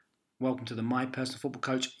Welcome to the My Personal Football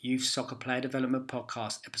Coach Youth Soccer Player Development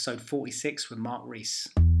Podcast, episode 46 with Mark Rees.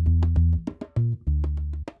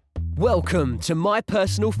 Welcome to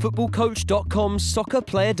mypersonalfootballcoach.com's Soccer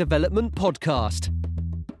Player Development Podcast.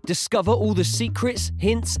 Discover all the secrets,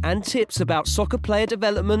 hints and tips about soccer player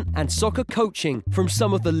development and soccer coaching from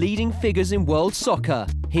some of the leading figures in world soccer.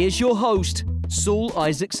 Here's your host, Saul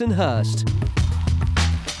Isaacson-Hurst.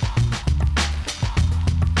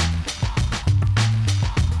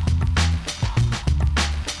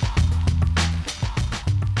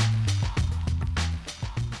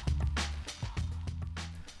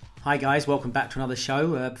 Hi guys, welcome back to another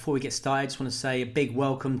show. Before we get started, I just want to say a big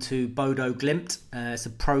welcome to Bodo Glimt. It's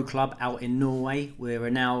a pro club out in Norway.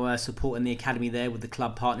 We're now supporting the academy there with the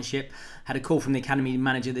club partnership. Had a call from the academy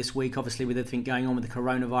manager this week, obviously with everything going on with the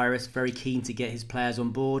coronavirus. Very keen to get his players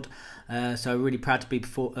on board. So really proud to be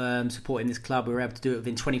supporting this club. We were able to do it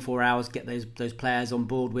within 24 hours, get those players on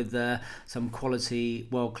board with some quality,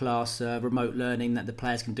 world-class remote learning that the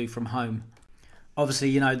players can do from home.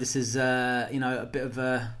 Obviously, this is a bit of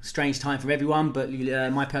a strange time for everyone, but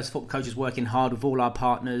My Personal Football Coach is working hard with all our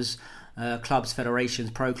partners, clubs,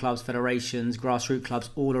 federations, pro clubs, federations, grassroots clubs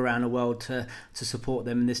all around the world to support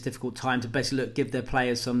them in this difficult time, to basically give their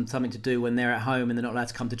players something to do when they're at home and they're not allowed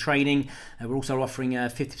to come to training. We're also offering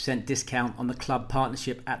a 50% discount on the club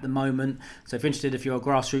partnership at the moment. So if you're a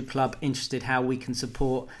grassroots club, interested how we can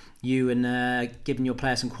support you and giving your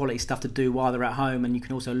players some quality stuff to do while they're at home, and you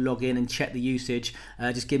can also log in and check the usage,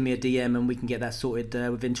 just give me a DM and we can get that sorted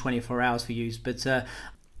within 24 hours for use. But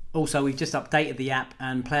also we've just updated the app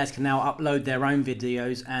and players can now upload their own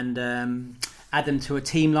videos and add them to a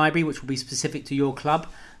team library which will be specific to your club.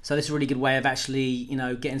 So this is a really good way of actually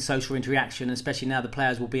getting social interaction, especially now the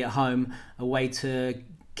players will be at home, a way to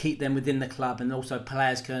keep them within the club, and also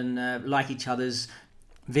players can like each other's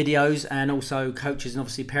videos, and also coaches and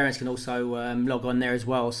obviously parents can also log on there as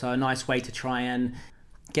well. So a nice way to try and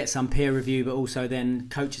get some peer review, but also then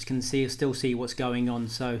coaches can still see what's going on.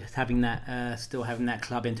 So having that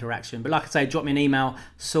club interaction. But like I say, drop me an email,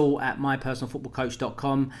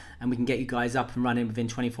 saul@mypersonalfootballcoach.com, and we can get you guys up and running within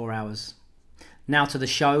 24 hours. Now to the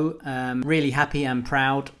show. Really happy and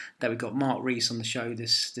proud that we've got Mark Rees on the show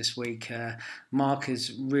this week. Mark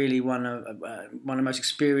is really one of the most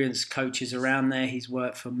experienced coaches around there. He's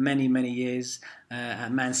worked for many years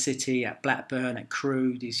at Man City, at Blackburn, at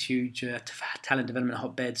Crewe, these huge talent development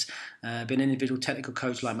hotbeds. Been an individual technical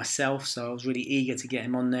coach like myself, so I was really eager to get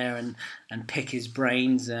him on there and pick his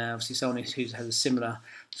brains. Obviously someone who has a similar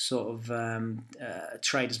sort of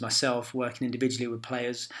trade as myself, working individually with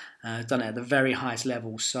players, done it at the very highest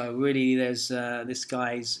level. So really there's this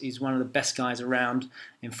guy, he's one of the best guys around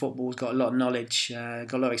in football. He's got a lot of knowledge,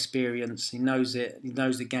 got a lot of experience, he knows it, he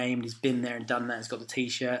knows the game, he's been there and done that, he's got the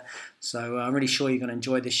t-shirt. So I'm really sure you're going to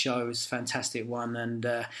enjoy this show. It's a fantastic one,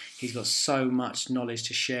 and he's got so much knowledge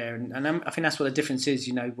to share, and I think that's what the difference is,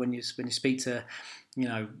 when you speak to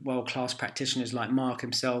world-class practitioners like Mark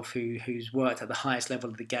himself, who's worked at the highest level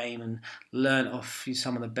of the game and learnt off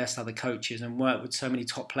some of the best other coaches and worked with so many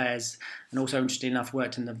top players, and also, interestingly enough,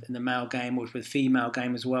 worked in the male game, worked with the female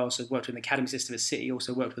game as well. So worked with the academy system at City,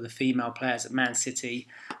 also worked with the female players at Man City.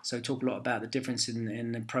 So talk a lot about the difference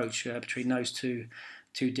in approach between those two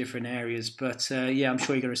different areas. But I'm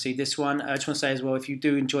sure you're going to see this one. I just want to say as well, if you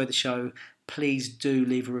do enjoy the show, please do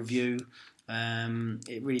leave a review.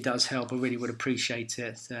 It really does help. I really would appreciate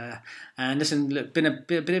it. And listen, look, been a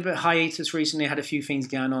bit of hiatus recently. Had a few things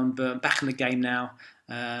going on, but I'm back in the game now.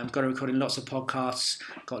 Got to recording lots of podcasts.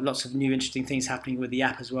 Got lots of new interesting things happening with the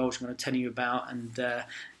app as well, which I'm going to tell you about. And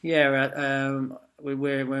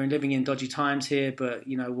we're living in dodgy times here, but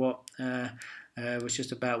you know what? It's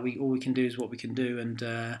just about all we can do is what we can do, and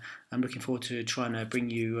I'm looking forward to trying to bring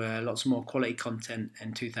you lots more quality content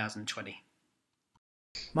in 2020.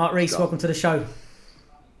 Mark Rees, welcome to the show.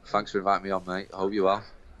 Thanks for inviting me on, mate. I hope you are.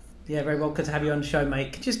 Yeah, very well. Good to have you on the show,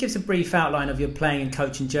 mate. Could you just give us a brief outline of your playing and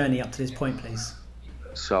coaching journey up to this point, please?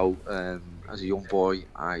 So, as a young boy,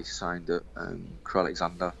 I signed at Crewe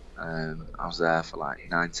Alexandra. I was there for like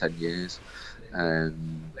 9-10 years.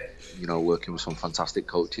 Working with some fantastic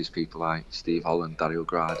coaches, people like Steve Holland, Dario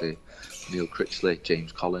Gradi, Neil Critchley,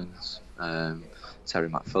 James Collins, Terry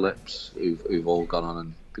McPhillips, who've all gone on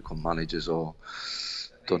and become managers or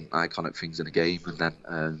done iconic things in the game. And then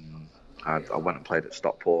I went and played at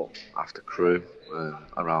Stockport after Crewe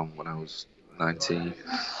around when I was 19.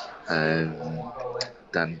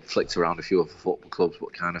 Then flicked around a few other football clubs,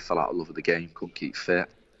 but kind of fell out of love with the game, couldn't keep fit.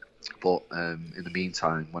 But in the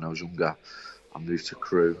meantime, when I was younger, I moved to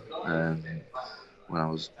Crewe when I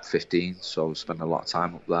was 15, so I was spending a lot of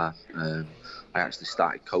time up there. I actually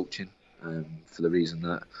started coaching for the reason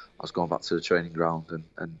that I was going back to the training ground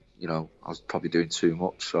and I was probably doing too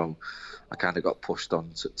much, so I kind of got pushed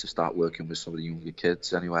on to start working with some of the younger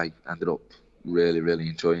kids. Anyway, ended up really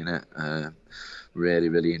enjoying it.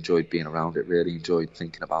 Really enjoyed being around it. Really enjoyed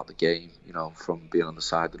thinking about the game, from being on the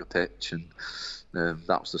side of the pitch, and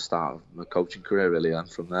that was the start of my coaching career really. And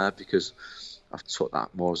from there, because I've took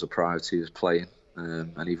that more as a priority as playing,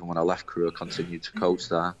 and even when I left Crewe, I continued to coach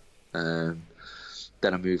there.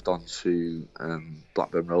 Then I moved on to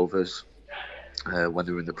Blackburn Rovers when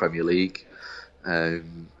they were in the Premier League,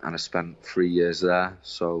 and I spent 3 years there.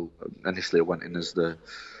 So initially I went in as the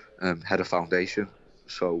head of foundation,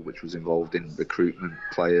 which was involved in recruitment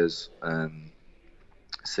players, 6s,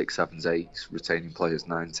 7s, 8s, retaining players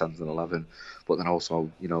 9, 10s and 11, but then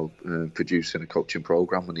also producing a coaching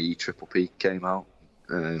programme when the EPPP came out.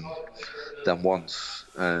 Then once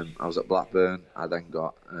I was at Blackburn, I then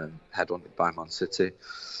got headhunted by Man City,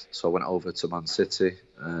 so I went over to Man City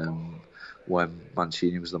when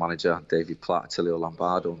Mancini was the manager, David Platt, Attilio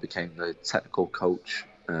Lombardo, and became the technical coach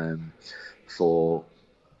for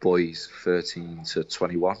boys 13 to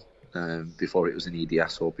 21, before it was an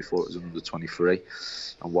EDS or before it was an under 23.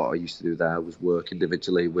 And what I used to do there was work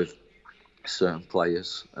individually with certain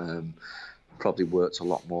players. Probably worked a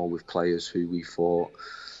lot more with players who we thought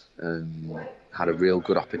had a real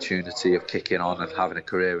good opportunity of kicking on and having a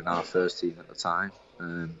career in our first team at the time.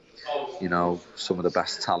 Some of the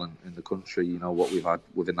best talent in the country, what we've had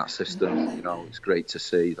within that system, it's great to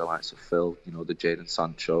see the likes of Phil, the Jadon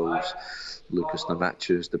Sanchos, Lucas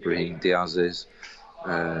Nemechas, the Brahim Diaz's,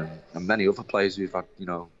 and many other players who've had,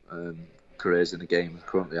 careers in the game and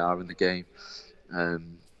currently are in the game.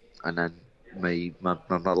 And then my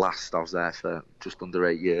last, I was there for just under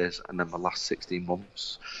 8 years, and then my last 16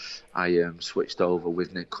 months, I switched over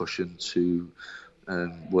with Nick Cushion to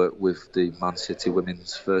work with the Man City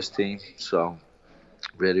women's first team. So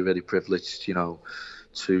really privileged,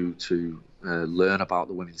 to learn about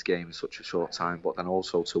the women's game in such a short time, but then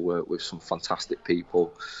also to work with some fantastic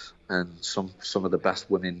people and some of the best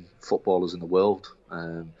women footballers in the world.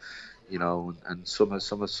 And some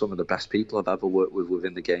of the best people I've ever worked with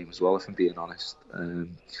within the game as well, if I'm being honest.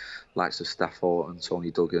 Likes of Steph Horton,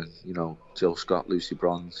 Tony Duggan, Jill Scott, Lucy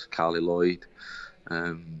Bronze, Carly Lloyd.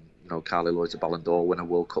 Carly Lloyd's a Ballon d'Or winner,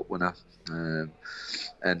 World Cup winner,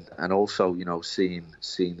 and also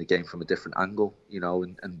seeing the game from a different angle,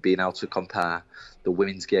 and being able to compare the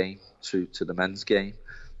women's game to the men's game,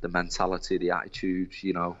 the mentality, the attitude,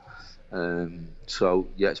 so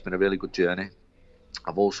yeah, it's been a really good journey.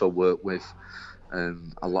 I've also worked with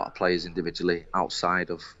a lot of players individually outside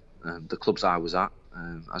of the clubs I was at,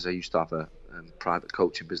 as I used to have a private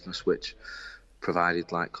coaching business which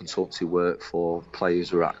provided like consultancy work for players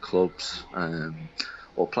who were at clubs,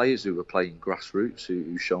 or players who were playing grassroots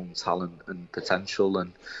who shown talent and potential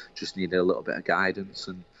and just needed a little bit of guidance.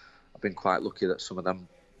 And I've been quite lucky that some of them,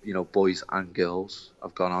 boys and girls,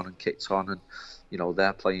 have gone on and kicked on, and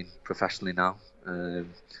they're playing professionally now,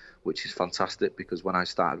 which is fantastic, because when I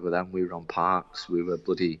started with them, we were on parks, we were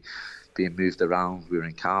bloody being moved around, we were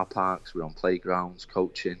in car parks, we were on playgrounds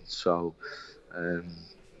coaching. So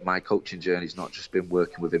my coaching journey's not just been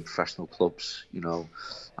working within professional clubs.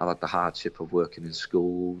 I've had the hardship of working in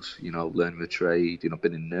schools, learning a trade,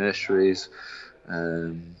 been in nurseries,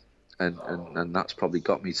 and that's probably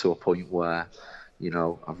got me to a point where,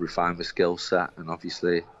 I've refined my skill set and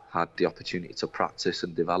obviously had the opportunity to practice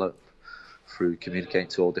and develop through communicating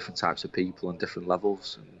to all different types of people and different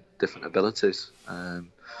levels and different abilities.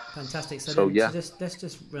 Fantastic. So yeah. Let's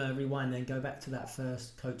just rewind then, go back to that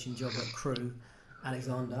first coaching job at Crewe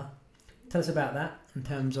Alexandra. Tell us about that in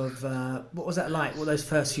terms of what was that like? What were those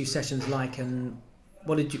first few sessions like, and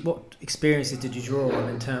what experiences did you draw on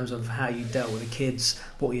in terms of how you dealt with the kids?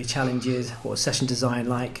 What were your challenges? What was session design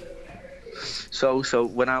like? So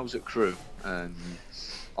when I was at Crewe,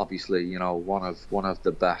 obviously, one of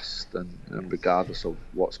the best, and regardless of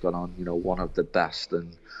what's gone on, one of the best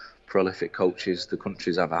and prolific coaches the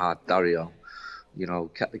country's ever had, Dario,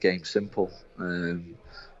 kept the game simple. And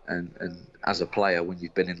as a player, when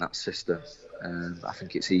you've been in that system, I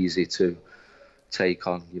think it's easy to take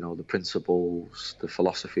on, the principles, the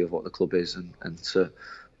philosophy of what the club is, and to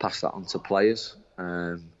pass that on to players.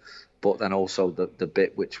 But then also the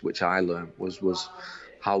bit which I learned was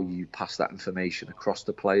how you pass that information across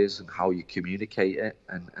to players and how you communicate it,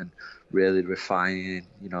 and really refining,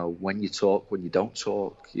 when you talk, when you don't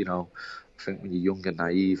talk. I think when you're young and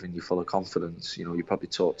naive and you're full of confidence, you probably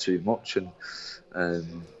talk too much. And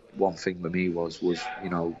one thing with me was we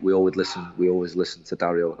always listened to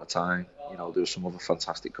Dario at the time. You know, there were some other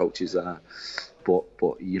fantastic coaches there, but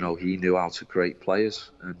you know, he knew how to create players.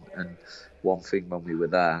 And one thing when we were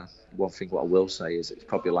there, what I will say is it's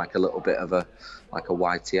probably like a little bit of a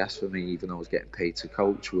YTS for me, even though I was getting paid to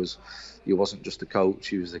coach, was he wasn't just a coach,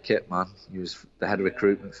 he was the kit man. He was the head of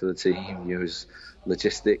recruitment for the team, he was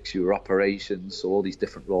logistics, you were operations, so all these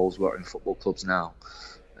different roles were in football clubs now,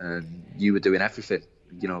 and you were doing everything.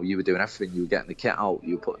 You know, you were doing everything. You were getting the kit out,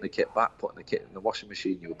 you were putting the kit back, putting the kit in the washing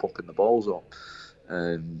machine, you were pumping the balls up.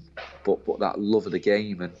 But that love of the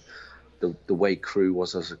game and the way Crewe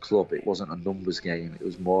was as a club, it wasn't a numbers game. It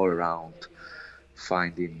was more around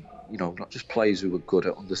finding, you know, not just players who were good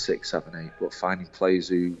at under 6, 7, 8, but finding players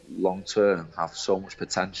who long term have so much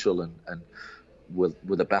potential and were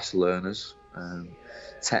the best learners.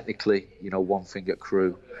 Technically, you know, one thing at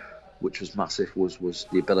Crewe which was massive was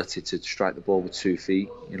the ability to strike the ball with 2 feet.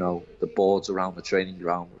 You know, the boards around the training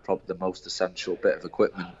ground were probably the most essential bit of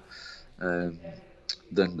equipment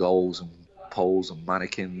than goals and poles and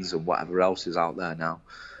mannequins and whatever else is out there now.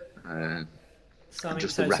 Sorry to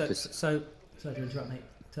interrupt, mate.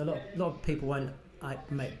 So a lot of people won't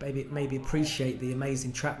maybe appreciate the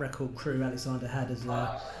amazing track record Crewe Alexandra had as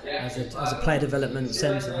a player development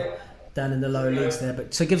centre down in the lower leagues there.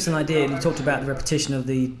 But to give us an idea, you talked about the repetition of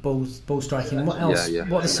the ball striking. What else? Yeah.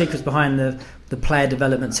 What are the secrets behind the player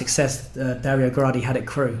development success Dario Gradi had at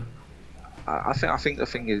Crewe? I think the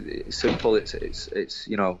thing is simple. It's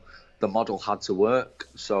you know, the model had to work.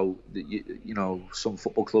 So you know, some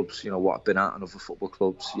football clubs, you know, what I've been at, and other football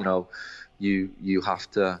clubs, you know, you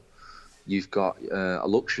have to. You've got a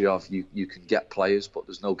luxury of you can get players, but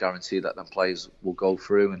there's no guarantee that them players will go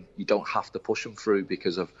through, and you don't have to push them through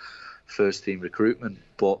because of first team recruitment.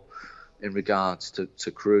 But in regards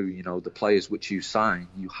to Crewe, you know, the players which you sign,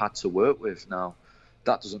 you had to work with. Now,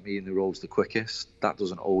 that doesn't mean they were always the quickest. That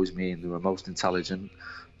doesn't always mean they were most intelligent.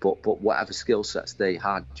 But whatever skill sets they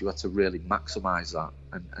had, you had to really maximise that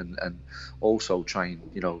and also try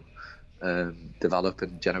and, you know, develop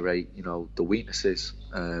and generate, you know, the weaknesses.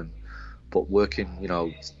 But working, you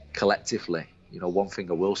know, collectively. You know, one thing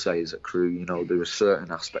I will say is at Crewe, you know, there were certain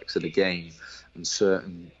aspects of the game and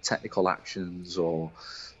certain technical actions or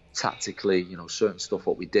tactically, you know, certain stuff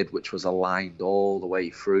what we did which was aligned all the way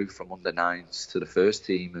through from under 9s to the first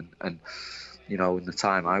team. And you know, in the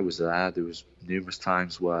time I was there was numerous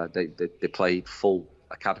times where they played full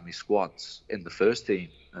academy squads in the first team.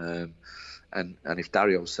 And if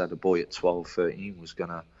Dario said a boy at 12, 13 was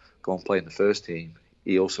going to go and play in the first team,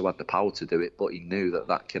 he also had the power to do it, but he knew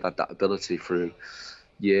that kid had that ability through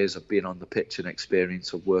years of being on the pitch and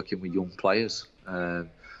experience of working with young players,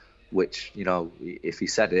 which, you know, if he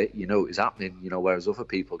said it, you know it was happening, you know, whereas other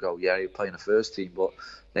people go, yeah, you're playing a first team, but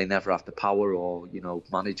they never have the power, or, you know,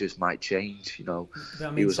 managers might change, you know. But I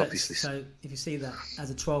mean, he was obviously... So if you see that as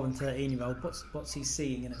a 12 and 13-year-old, what's he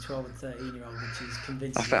seeing in a 12 and 13-year-old which is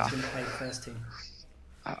convincing he's going to play the first team?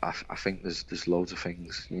 I think there's loads of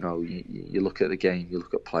things. You know, you look at the game, you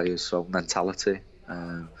look at players, so mentality,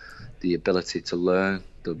 the ability to learn,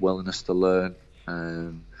 the willingness to learn,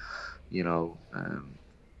 you know,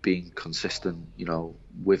 being consistent, you know,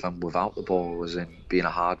 with and without the ball, as in being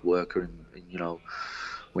a hard worker and you know,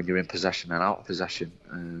 when you're in possession and out of possession,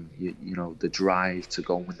 you know, the drive to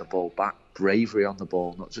go and win the ball back, bravery on the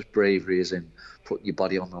ball, not just bravery as in putting your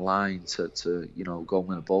body on the line to you know, go and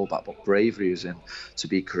win a ball back, but bravery as in to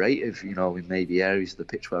be creative, you know, in maybe areas of the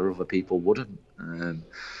pitch where other people wouldn't. And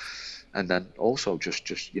then also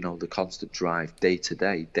just you know, the constant drive day to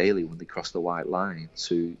day, daily when they cross the white line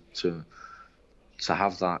to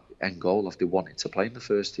have that end goal if they wanted to play in the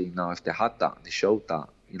first team. Now, if they had that and they showed that,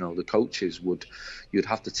 you know, the coaches you'd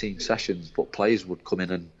have the team sessions, but players would come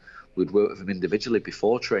in and we'd work with them individually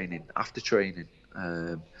before training, after training.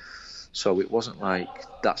 So it wasn't like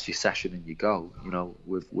that's your session and you go. You know,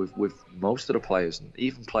 with most of the players, and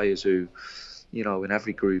even players who, you know, in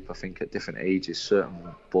every group, I think at different ages, certain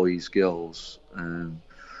boys, girls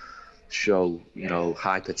show, you know,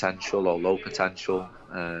 high potential or low potential.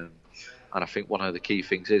 And I think one of the key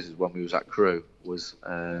things is when we was at Crewe was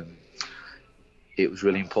it was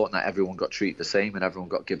really important that everyone got treated the same and everyone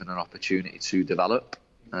got given an opportunity to develop.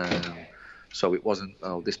 So it wasn't,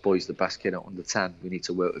 oh, this boy's the best kid at under 10, we need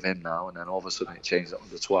to work with him now, and then all of a sudden it changed at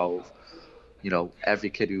under 12. You know, every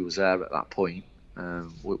kid who was there at that point,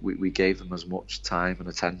 we gave them as much time and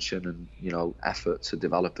attention and, you know, effort to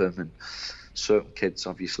develop them. And certain kids,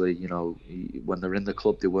 obviously, you know, when they're in the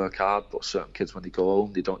club they work hard, but certain kids when they go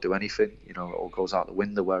home they don't do anything, you know, it all goes out the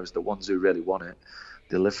window, whereas the ones who really want it,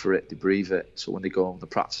 they live for it, they breathe it. So when they go home they're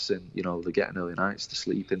practicing, you know, they're getting early nights, they're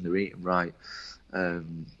sleeping, they're eating right. they're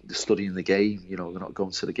studying the game. You know, they're not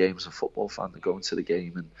going to the game as a football fan. They're going to the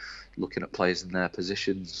game and looking at players in their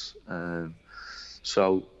positions.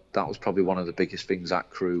 So that was probably one of the biggest things at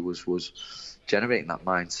Crewe was generating that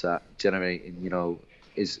mindset, generating, you know,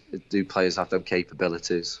 do players have them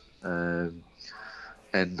capabilities?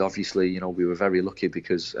 And obviously, you know, we were very lucky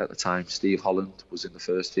because at the time Steve Holland was in the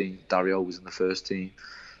first team, Dario was in the first team,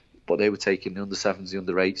 but they were taking the under-7s, the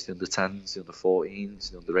under-8s, the under-10s, the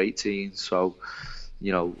under-14s, the under-18s. So,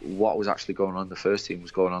 you know, what was actually going on in the first team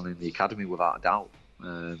was going on in the academy without a doubt.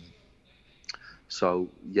 So,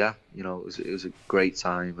 yeah, you know, it was a great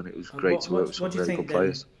time, and it was great to work with some really good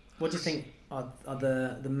players. What do you think are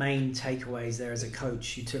the main takeaways there as a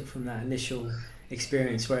coach you took from that initial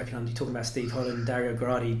experience working on? You're talking about Steve Holland, Dario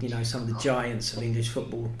Gradi, you know, some of the giants of English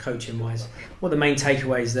football coaching wise. What are the main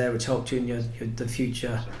takeaways there which helped you in the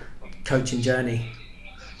future coaching journey?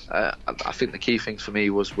 I think the key things for me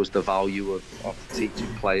was the value of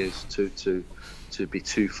teaching players to be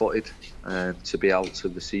two-footed, to be able to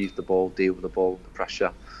receive the ball, deal with the ball under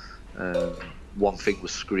pressure. One thing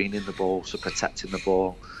was screening the ball, so protecting the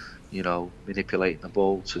ball, you know, manipulating the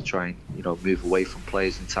ball to try and, you know, move away from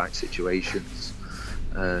players in tight situations.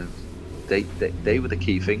 They were the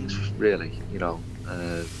key things, really, you know.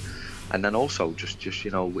 And then also just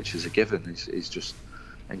you know, which is a given, is just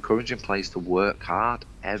encouraging players to work hard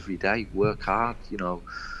every day, work hard. You know,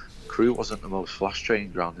 Crewe wasn't the most flash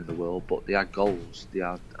training ground in the world, but they had goals, they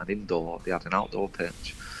had an indoor, they had an outdoor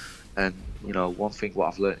pitch. And, you know, one thing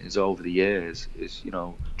what I've learned is over the years is, you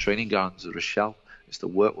know, training grounds are a shell. It's the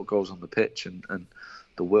work what goes on the pitch, and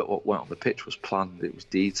the work what went on the pitch was planned, it was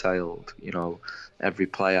detailed. You know, every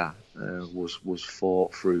player was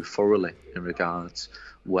thought through thoroughly in regards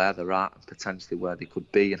where they're at and potentially where they could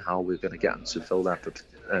be and how we're going to get them to fill their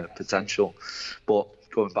potential. But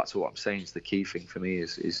going back to what I'm saying, is the key thing for me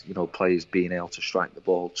is you know, players being able to strike the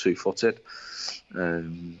ball two-footed,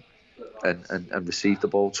 and receive the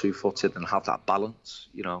ball two-footed and have that balance,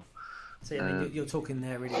 you know. So I mean, you're talking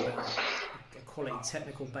there really about a quality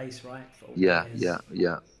technical base, right? For all Yeah,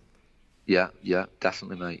 players. yeah,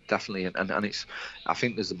 definitely, mate, definitely. And it's, I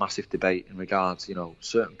think there's a massive debate in regards, you know,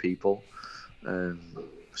 certain people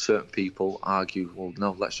argue, well,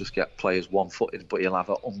 no, let's just get players one-footed, but he'll have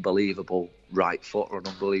an unbelievable right foot or an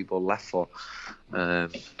unbelievable left foot.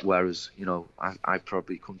 Whereas, you know, I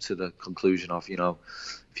probably come to the conclusion of, you know,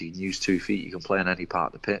 if you can use 2 feet, you can play on any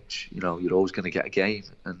part of the pitch. You know, you're always going to get a game.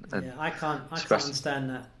 And yeah, I can't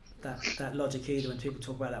understand that logic either when people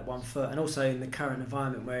talk about that 1 foot, and also in the current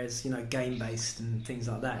environment where it's, you know, game based and things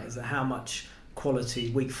like that, is that how much quality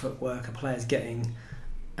weak foot work a player's getting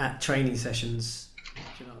at training sessions.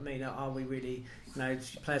 Do you know what I mean? Are we really, you know,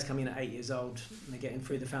 players coming in at 8 years old and they're getting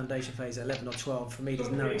through the foundation phase at 11 or 12, for me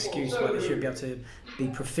there's no excuse why they should be able to be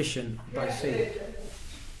proficient on both feet.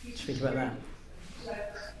 What do you think about that?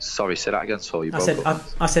 Sorry, say that again. Sorry,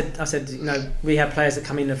 I said, you know, we have players that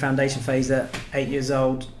come in the foundation phase at 8 years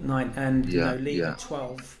old, 9, and you know, leave at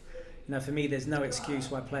 12. You know, for me, there's no excuse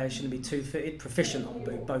why players shouldn't be two-footed, proficient on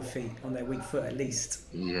both feet, on their weak foot at least.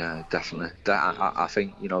 Yeah, definitely. I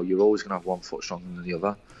think, you know, you're always going to have 1 foot stronger than the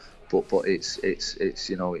other, but it's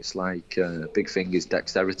you know, it's like big thing is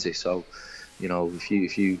dexterity. So, you know, if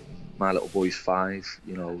you my little boy's 5,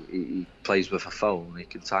 you know, he plays with a phone, he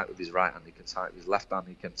can type with his right hand, he can type with his left hand,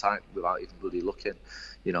 he can type without even bloody looking,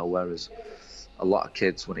 you know, whereas a lot of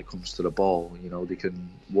kids, when it comes to the ball, you know, they can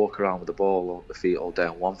walk around with the ball on the feet all day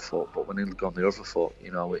on 1 foot, but when they look on the other foot,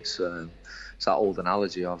 you know, it's that old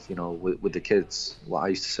analogy of, you know, with the kids, what I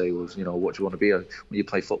used to say was, you know, what do you want to be when you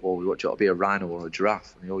play football, what do you want to be, a rhino or a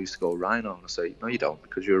giraffe? And they all used to go rhino, and I say, no, you don't,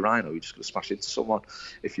 because you're a rhino, you're just going to smash into someone.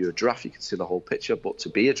 If you're a giraffe, you can see the whole picture, but to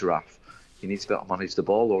be a giraffe, you need to be able to manage the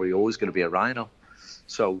ball, or you're always going to be a rhino.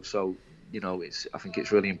 So you know, I think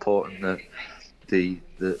it's really important that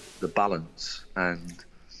the balance and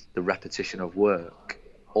the repetition of work,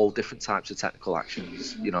 all different types of technical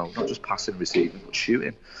actions, you know, not just passing, receiving, but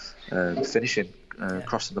shooting, finishing,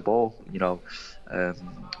 crossing the ball, you know,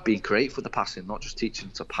 being creative with the passing, not just teaching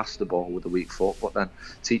them to pass the ball with the weak foot, but then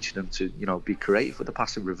teaching them to, you know, be creative with the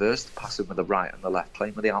passing, reverse the passing with the right and the left,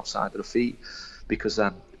 playing with the outside of the feet, because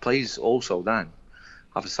then players also then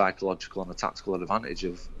have a psychological and a tactical advantage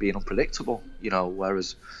of being unpredictable, you know,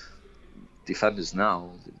 whereas defenders now,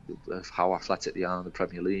 how athletic they are in the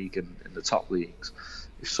Premier League and in the top leagues,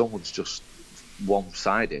 if someone's just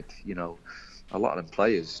one-sided, you know, a lot of them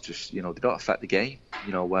players just, you know, they don't affect the game,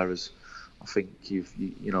 you know, whereas I think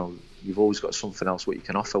you've always got something else what you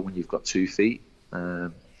can offer when you've got 2 feet.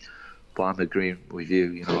 But I'm agreeing with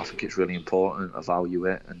you, you know, I think it's really important, I value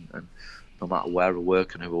it, and no matter where I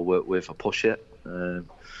work and who I work with, I push it.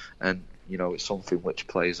 And, it's something which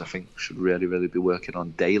players I think should really be working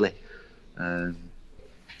on daily. To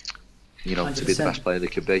be the best player they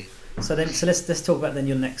could be. So let's talk about then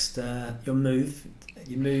your next your move.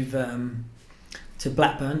 You move to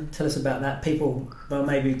Blackburn. Tell us about that.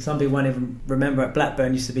 Maybe some people won't even remember it.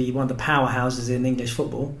 Blackburn used to be one of the powerhouses in English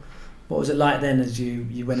football. What was it like then as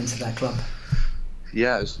you went into that club?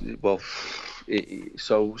 Yeah, so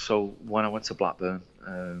when I went to Blackburn,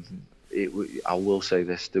 I will say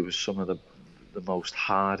this: there was some of the most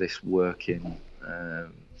hardest working.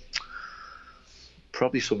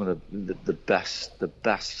 Probably some of the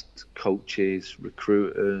best coaches,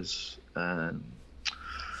 recruiters,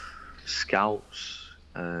 scouts,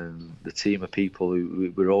 the team of people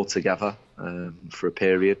who were all together for a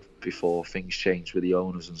period before things changed with the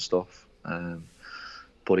owners and stuff.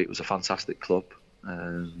 But it was a fantastic club.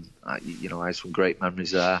 I had some great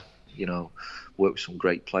memories there. Worked with some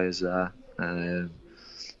great players there, and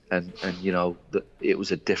it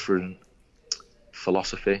was a different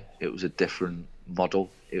philosophy. It was a different model.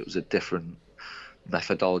 It was a different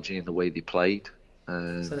methodology in the way they played.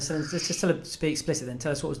 So just be explicit then.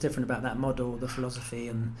 Tell us what was different about that model, the philosophy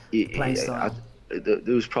and the playing style.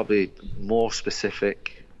 There was probably more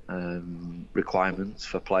specific requirements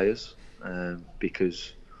for players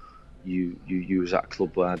because you was at a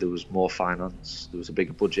club where there was more finance, there was a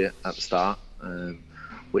bigger budget at the start,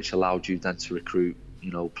 which allowed you then to recruit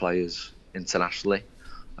players internationally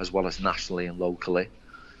as well as nationally and locally.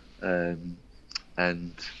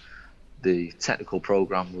 And the technical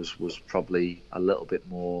programme was probably a little bit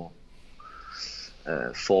more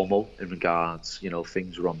formal in regards,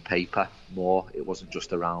 things were on paper more. It wasn't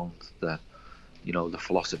just around the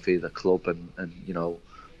philosophy of the club and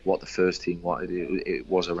what the first team wanted. It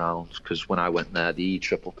was around, because when I went there, the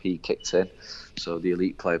EPPP kicked in, so the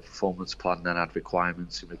Elite Player Performance Plan then had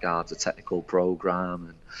requirements in regards to technical programme,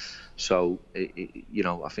 and so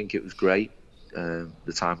I think it was great.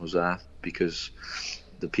 The time I was there, because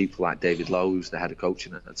the people like David Lowe, who's the head of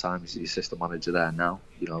coaching at the time, he's the assistant manager there now,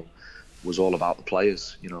 was all about the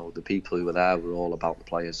players. The people who were there were all about the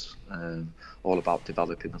players, all about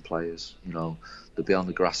developing the players. They'd be on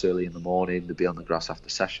the grass early in the morning, they'd be on the grass after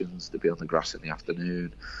sessions, they'd be on the grass in the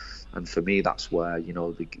afternoon. And for me, that's where,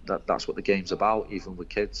 that's what the game's about, even with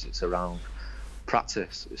kids. It's around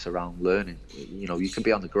practice, it's around learning. You can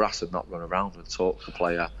be on the grass and not run around and talk to the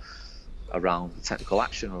player around technical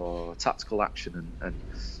action or tactical action, and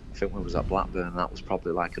I think when I was at Blackburn, that was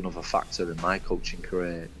probably like another factor in my coaching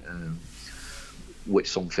career, which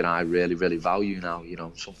something I really value now.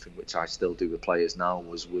 Something which I still do with players now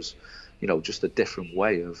was just a different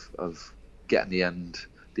way of getting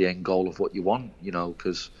the end goal of what you want.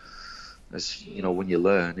 Because as when you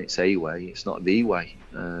learn, it's a way, it's not the way,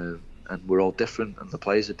 and we're all different, and the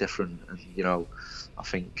players are different, and I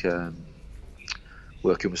think.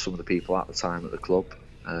 Working with some of the people at the time at the club,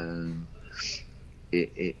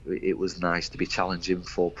 it was nice to be challenging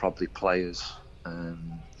for probably players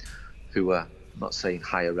who were, I'm not saying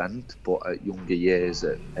higher end, but at younger years,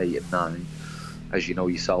 at 8 and 9, as you know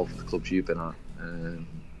yourself, the clubs you've been at,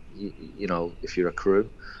 if you're a Crewe,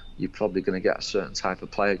 you're probably going to get a certain type of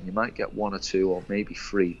player. You might get 1 or 2 or maybe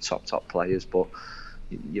 3 top players, but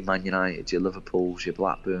your Man United, your Liverpools, your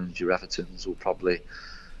Blackburns, your Evertons will probably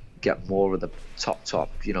get more of the top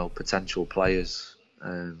potential players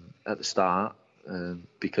at the start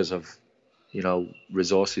because of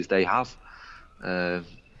resources they have.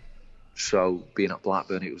 So being at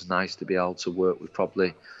Blackburn, it was nice to be able to work with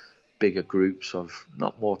probably bigger groups of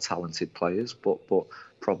not more talented players, but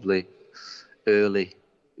probably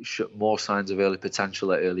more signs of early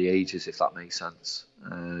potential at early ages, if that makes sense.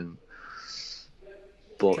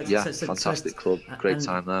 But fantastic club, great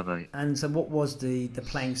time there, mate. And so, what was the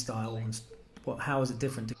playing style, and how was it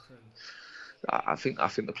different to Crewe? I think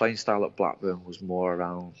the playing style at Blackburn was more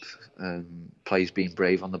around players being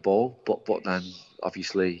brave on the ball, but then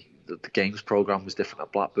obviously the games programme was different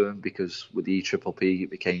at Blackburn, because with the EPPP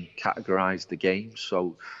it became categorised the games.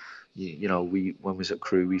 So when we was at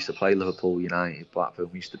Crewe, we used to play Liverpool, United,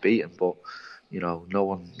 Blackburn, we used to beat them, but no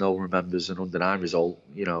one remembers an under-9 result.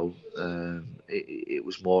 It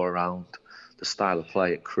was more around the style of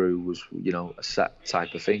play at Crewe was, a set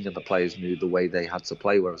type of thing, and the players knew the way they had to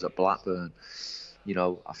play. Whereas at Blackburn,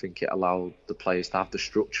 I think it allowed the players to have the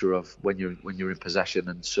structure of when you're in possession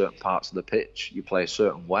and certain parts of the pitch, you play a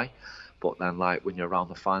certain way. But then, like when you're around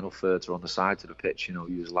the final thirds or on the sides of the pitch, you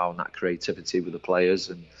was allowing that creativity with the players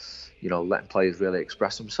and, letting players really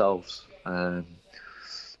express themselves.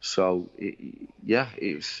 So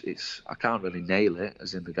it's I can't really nail it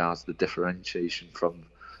as in regards to the differentiation from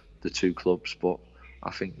the two clubs, but I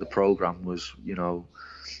think the programme was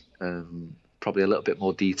probably a little bit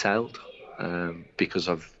more detailed because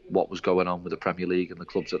of what was going on with the Premier League and the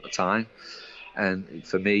clubs at the time. And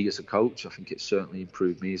for me as a coach, I think it certainly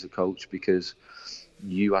improved me as a coach because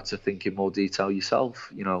you had to think in more detail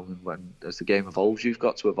yourself, and when as the game evolves, you've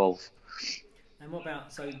got to evolve. And what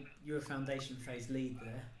about, so you're a foundation phase lead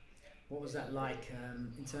there. What was that like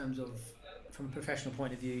in terms of, from a professional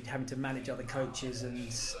point of view, having to manage other coaches and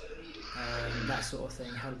that sort of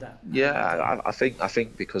thing? How did that? I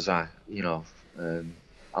think because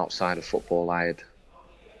outside of football, I had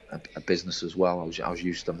a business as well. I was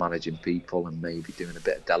used to managing people and maybe doing a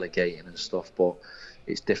bit of delegating and stuff. But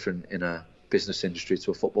it's different in a business industry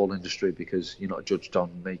to a football industry because you're not judged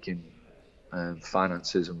on making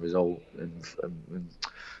finances and result and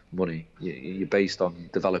money. You're based on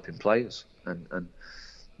developing players, and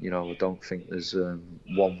I don't think there's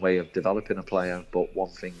one way of developing a player, but one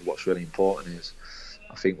thing what's really important is,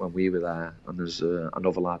 I think when we were there, and there's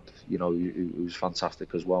another lad, who's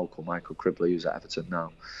fantastic as well, called Michael Cribley, who's at Everton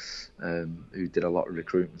now, who did a lot of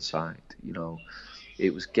recruitment side.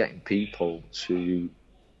 It was getting people to,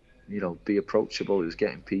 be approachable. It was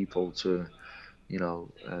getting people to,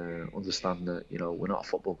 understand that, we're not a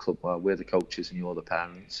football club where we're the coaches and you're the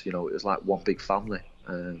parents. It was like one big family.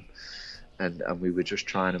 And we were just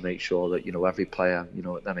trying to make sure that, every player,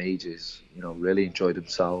 at them ages, really enjoyed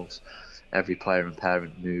themselves. Every player and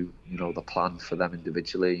parent knew, the plan for them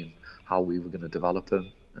individually and how we were going to develop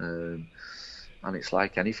them. And it's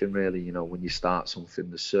like anything really, when you start something,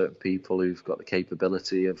 there's certain people who've got the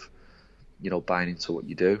capability of, buying into what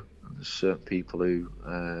you do. And there's certain people who,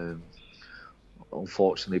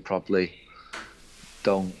 unfortunately, probably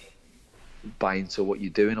don't buy into what you're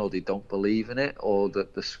doing, or they don't believe in it, or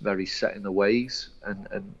that they're very set in their ways. And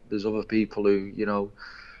there's other people who,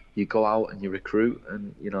 you go out and you recruit,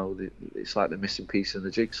 and it's like the missing piece in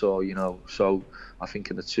the jigsaw. So I think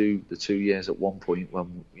in the two years at one point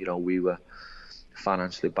when we were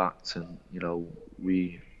financially backed and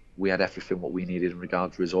we had everything what we needed in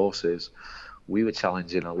regards to resources, we were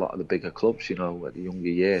challenging a lot of the bigger clubs, at the younger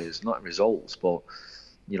years, not in results, but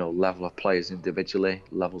level of players individually,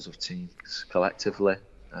 levels of teams collectively,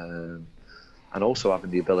 and also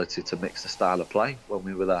having the ability to mix the style of play when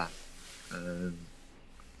we were there.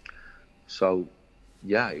 So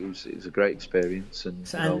yeah, it was a great experience. And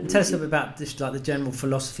tell us a bit about this, like the general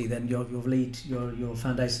philosophy. Then your lead, your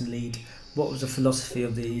foundation lead. What was the philosophy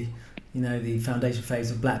of the foundation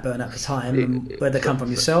phase of Blackburn at the time? Where did it come from,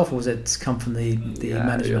 yourself, or was it come from the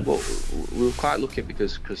management? Well, we were quite lucky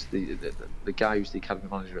because the guy who's the academy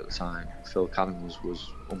manager at the time, Phil Cannon, was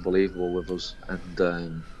unbelievable with us,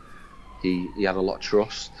 and he had a lot of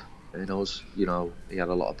trust in us. He had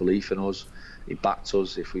a lot of belief in us. He backed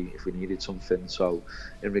us if we needed something. So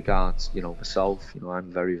in regards, myself,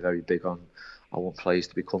 I'm very, very big on, I want players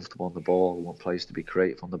to be comfortable on the ball. I want players to be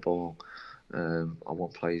creative on the ball. I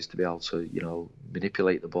want players to be able to,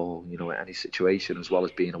 manipulate the ball, at any situation, as well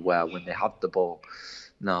as being aware when they had the ball.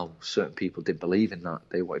 Now, certain people didn't believe in that.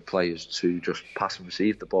 They wanted players to just pass and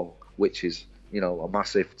receive the ball, which is, a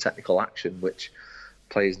massive technical action which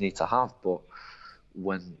players need to have. But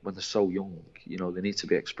when they're so young, they need to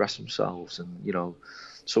be express themselves, and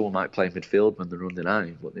someone might play midfield when they're under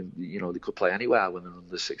 9, but they could play anywhere when they're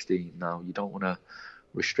under 16. Now, you don't want to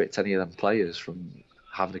restrict any of them players from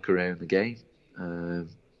having a career in the game.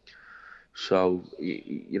 So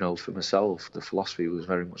for myself, the philosophy was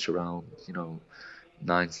very much around 9s,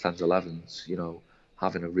 10s, 11s,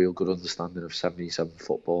 having a real good understanding of 77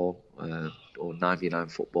 football or 99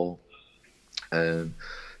 football,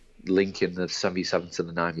 linking the 77 to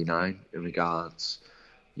the 99 in regards,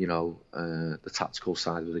 the tactical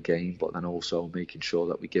side of the game, but then also making sure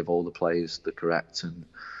that we give all the players the correct and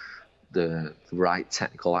the right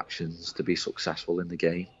technical actions to be successful in the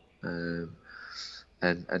game,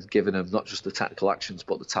 and giving them not just the technical actions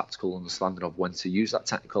but the tactical understanding of when to use that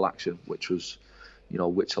technical action, which was,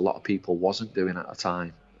 which a lot of people wasn't doing at the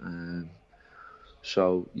time.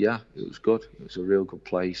 So yeah, it was good. It was a real good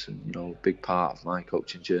place, and a big part of my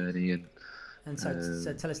coaching journey. And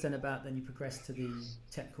so tell us then about, then you progressed to the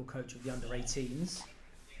technical coach of the under-18s.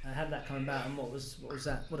 How did that come about, and what was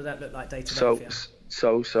that? What did that look like day to day for you?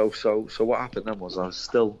 So what happened then was I was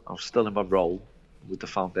still in my role with the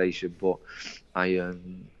foundation, but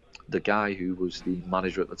the guy who was the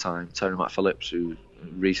manager at the time, Terry McPhillips, who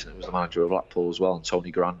recently was the manager of Blackpool as well, and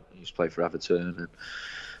Tony Grant, who used to play for Everton,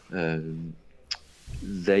 and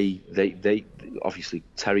they obviously,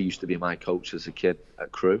 Terry used to be my coach as a kid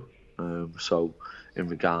at Crewe, so in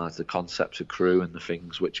regards to the concepts of Crewe and the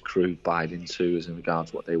things which Crewe buyed into as in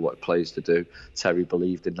regards to what they wanted players to do, Terry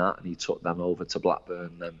believed in that, and he took them over to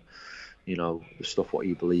Blackburn. Then the stuff what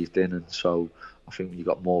he believed in. And so I think when you've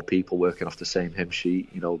got more people working off the same hymn sheet,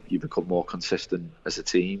 you become more consistent as a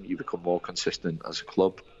team, you become more consistent as a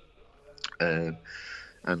club. And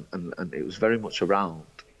it was very much around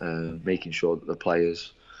making sure that the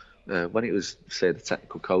players, when it was, say, the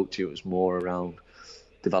technical coach, it was more around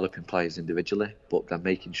developing players individually, but then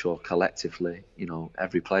making sure collectively,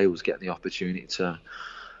 every player was getting the opportunity to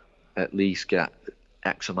at least get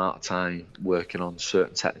X amount of time working on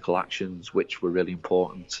certain technical actions, which were really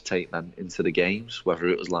important to take them into the games, whether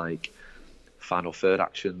it was like final third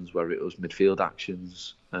actions, whether it was midfield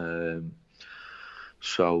actions.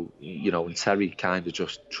 So, and Terry kind of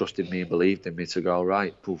just trusted me and believed in me to go,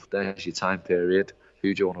 right, poof, there's your time period.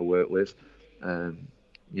 Who do you want to work with?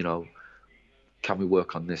 Can we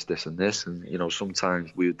work on this, this and this? And, sometimes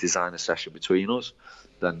we would design a session between us.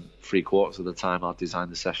 Then 3/4 of the time I'd design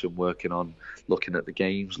the session working on looking at the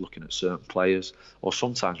games, looking at certain players. Or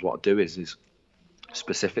sometimes what I do is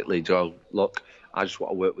specifically go, look, I just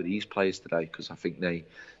want to work with these players today because I think they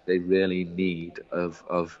really need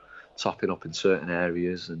of topping up in certain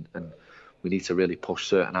areas, and we need to really push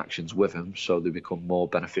certain actions with them so they become more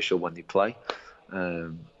beneficial when they play.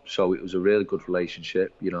 So it was a really good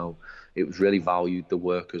relationship. It was really valued, the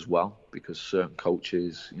work as well, because certain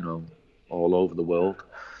coaches, all over the world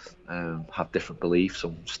have different beliefs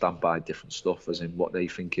and stand by different stuff as in what they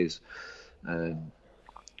think is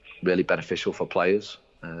really beneficial for players.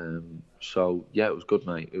 So yeah, it was good,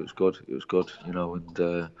 mate. It was good, and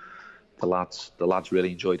the lads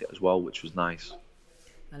really enjoyed it as well, which was nice.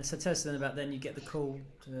 And so tell us then about then you get the call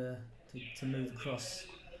to move across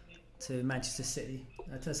to Manchester City.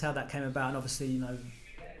 Tell us how that came about, and obviously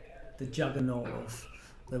the juggernaut of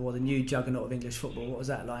the new juggernaut of English football. What was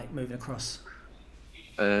that like moving across?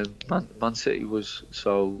 Man City was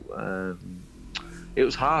so. It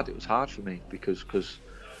was hard. It was hard for me because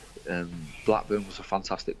Blackburn was a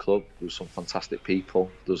fantastic club. There was some fantastic people.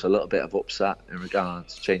 There was a little bit of upset in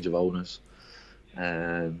regards to change of owners.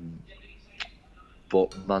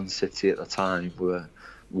 But Man City at the time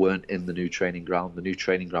weren't in the new training ground. The new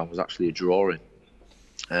training ground was actually a drawing.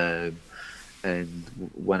 And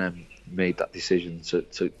when I made that decision to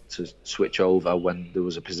switch over, when there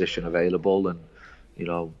was a position available, and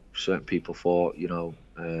certain people thought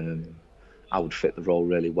I would fit the role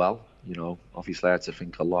really well. Obviously I had to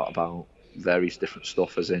think a lot about various different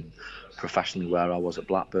stuff, as in professionally where I was at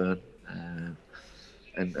Blackburn, and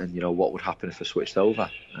what would happen if I switched over.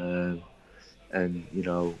 And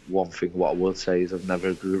one thing what I would say is I've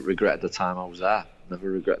never regretted the time I was there. Never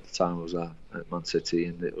regret the time I was there at Man City,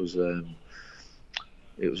 and it was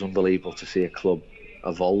unbelievable to see a club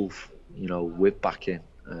evolve, with backing,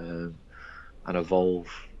 and evolve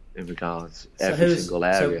in regards every single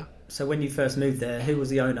area. So when you first moved there, who was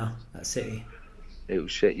the owner at City? It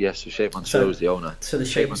was Sheikh Mansour was the owner. So the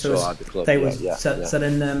Sheikh Mansour had the club. So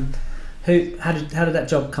then, how did that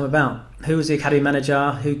job come about? Who was the academy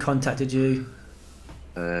manager? Who contacted you?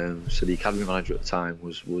 So the academy manager at the time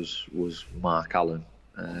was Mark Allen,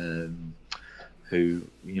 who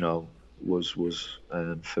was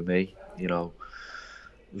for me,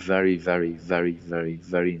 very, very, very, very,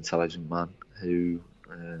 very intelligent man who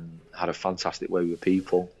had a fantastic way with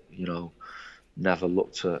people. Never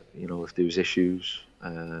looked at if there was issues.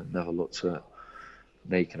 Never looked at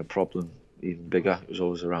making a problem even bigger. It was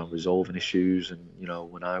always around resolving issues, and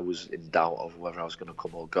when I was in doubt of whether I was going to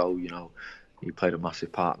come or go, he played a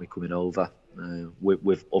massive part in me coming over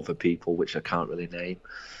with other people which I can't really name.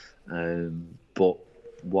 But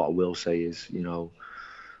what I will say is,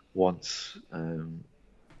 once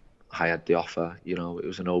I had the offer, it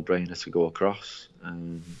was a no-brainer to go across,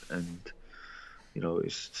 and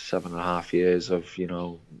it's 7.5 years of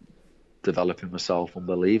developing myself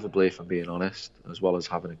unbelievably, if I'm being honest, as well as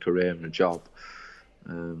having a career and a job.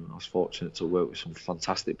 I was fortunate to work with some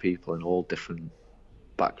fantastic people in all different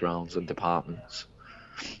backgrounds and departments.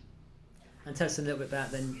 And tell us a little bit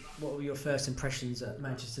about then, what were your first impressions at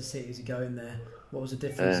Manchester City as you go in there? What was the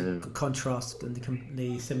difference, contrast and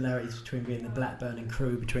the similarities between being the Blackburn and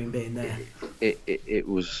Crewe, between being there? It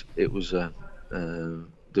was there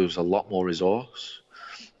was a lot more resource.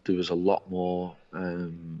 There was a lot more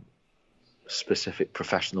specific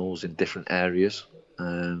professionals in different areas.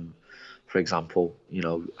 For example,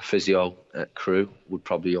 a physio at Crewe would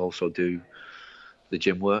probably also do the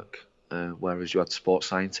gym work, whereas you had sports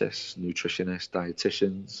scientists, nutritionists,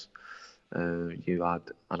 dietitians. You had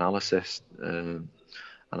analysts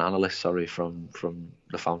from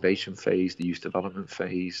the foundation phase, the youth development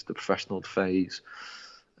phase, the professional phase,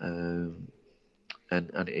 and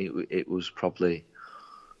it was probably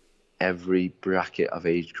every bracket of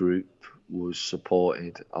age group was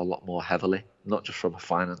supported a lot more heavily, not just from a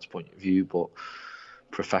finance point of view, but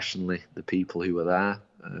professionally. The people who were there,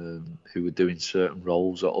 who were doing certain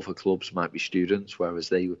roles at other clubs, might be students, whereas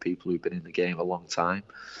they were people who've been in the game a long time.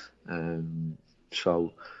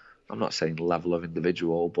 So I'm not saying level of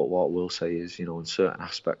individual, but what I will say is, in certain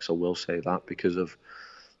aspects, I will say that because of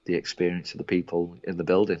the experience of the people in the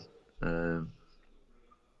building.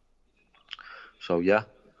 So yeah.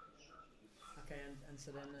 Okay, and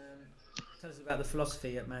so then tell us about the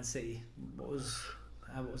philosophy at Man City. What was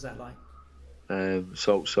that like?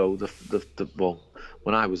 Well,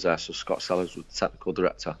 when I was there, so Scott Sellers was the technical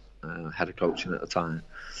director, head of coaching at the time.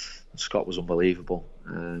 Scott was unbelievable,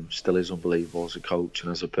 still is unbelievable as a coach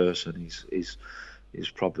and as a person. He's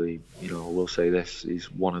probably, I will say this, he's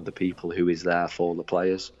one of the people who is there for the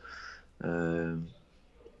players, and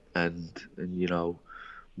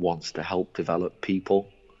wants to help develop people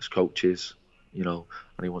as coaches, and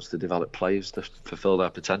he wants to develop players to fulfil their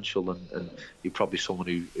potential, and he's probably someone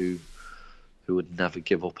who would never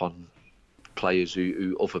give up on players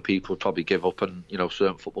who other people would probably give up, and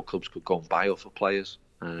certain football clubs could go and buy other players.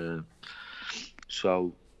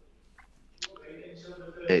 So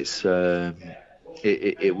it's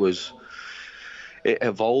it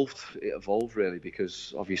evolved really,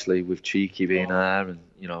 because obviously with Cheeky being there, and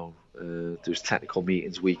there's technical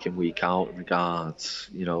meetings week in, week out in regards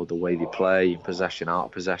the way they play, possession, out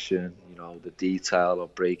of possession, the detail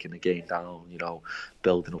of breaking the game down,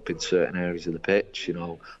 building up in certain areas of the pitch,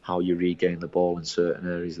 how you regain the ball in certain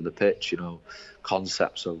areas of the pitch,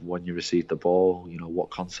 concepts of when you receive the ball, what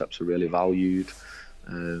concepts are really valued.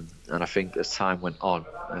 And I think as time went on,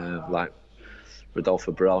 like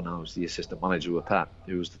Rodolfo Burrell now is the assistant manager with Pep,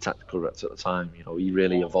 who was the technical director at the time. He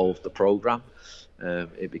really evolved the programme.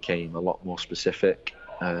 It became a lot more specific.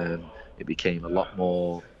 It became a lot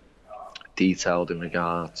more detailed in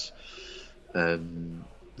regards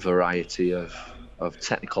variety of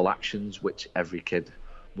technical actions which every kid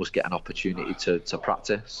must get an opportunity to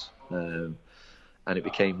practice. And it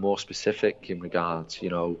became more specific in regards,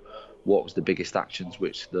 what was the biggest actions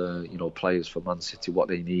which the players for Man City, what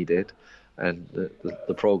they needed. And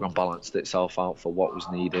the programme balanced itself out for what was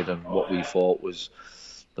needed and what we thought was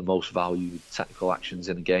the most valued technical actions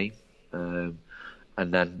in a game.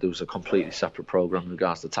 And then there was a completely separate programme in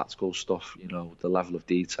regards to tactical stuff. The level of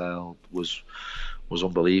detail was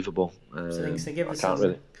unbelievable. So give us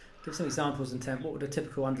some examples in terms. What would a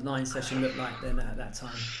typical under-9 session look like then at that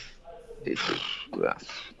time?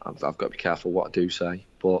 I've got to be careful what I do say,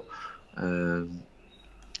 but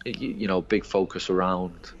big focus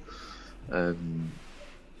around.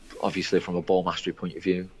 Obviously, from a ball mastery point of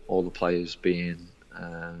view, all the players being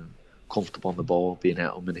comfortable on the ball, being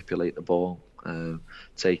able to manipulate the ball,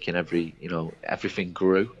 taking everything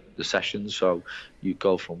grew the sessions. So you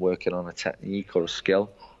go from working on a technique or a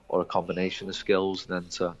skill or a combination of skills, then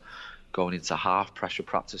to going into half pressure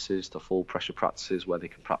practices to full pressure practices where they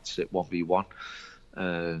can practice it 1v1.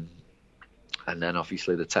 And then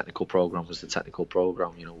obviously the technical programme was the technical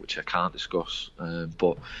programme, which I can't discuss.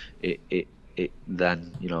 But it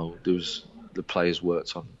then, there was the players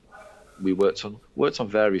worked on. We worked on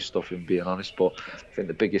various stuff, in being honest. But I think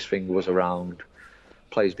the biggest thing was around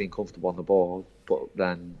players being comfortable on the ball, but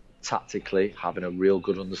then tactically having a real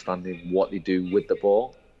good understanding what they do with the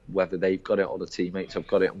ball, whether they've got it or the teammates have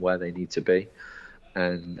got it, and where they need to be,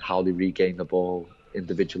 and how they regain the ball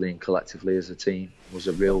individually and collectively as a team was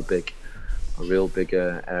a real big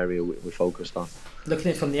area we focused on.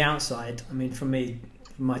 Looking at it from the outside, I mean, for me,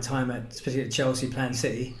 my time especially at Chelsea playing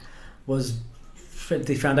City, was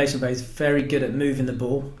the foundation base very good at moving the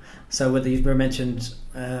ball. So whether you mentioned,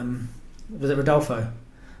 was it Rodolfo?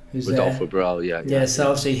 Rodolfo Burrell, yeah. So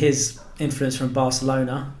obviously his influence from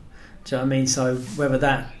Barcelona. Do you know what I mean? So whether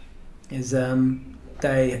that is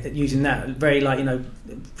they using that very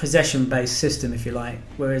possession-based system, if you like,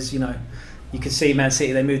 whereas you could see Man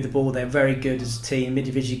City, they moved the ball, they're very good as a team,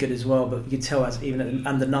 individually good as well, but you could tell as even at the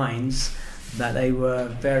under 9s that they were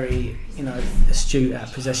very astute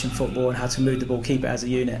at possession football and how to move the ball, keep it as a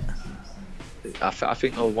unit. I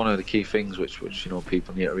think one of the key things which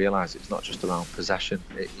people need to realise, it's not just around possession.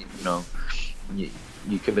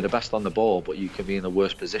 You can be the best on the ball, but you can be in the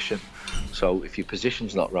worst position. So if your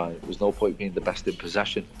position's not right, there's no point being the best in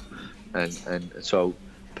possession. And so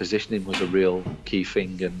positioning was a real key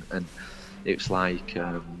thing, and it's like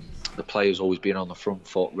the players always being on the front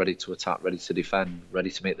foot, ready to attack, ready to defend, ready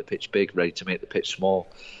to make the pitch big, ready to make the pitch small.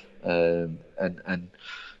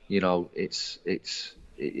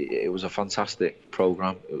 It was a fantastic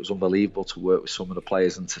programme. It was unbelievable to work with some of the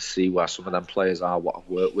players and to see where some of them players are, what I've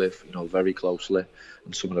worked with, very closely,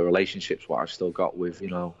 and some of the relationships what I've still got with,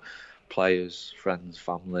 players, friends,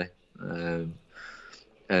 family.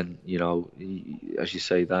 And, you know, as you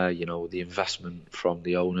say there, you know, the investment from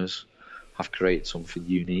the owners have created something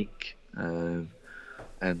unique.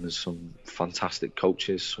 And there's some fantastic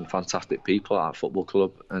coaches, some fantastic people at our football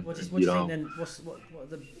club. And what do you think then?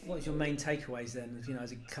 What is your main takeaways then? You know,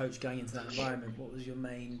 as a coach going into that environment, what was your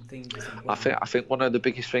main thing? You think, wow? I think one of the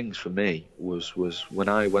biggest things for me was when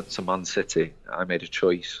I went to Man City. I made a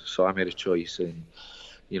choice. So I made a choice in,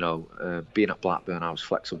 you know, being at Blackburn. I was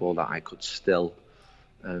flexible that I could still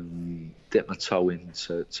dip my toe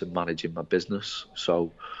into managing my business.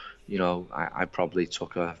 So, you know, I probably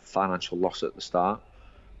took a financial loss at the start,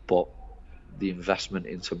 but the investment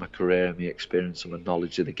into my career and my experience and my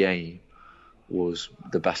knowledge of the game was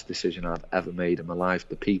the best decision I've ever made in my life.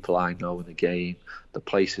 The people I know in the game, the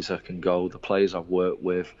places I can go, the players I've worked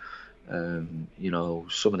with, you know,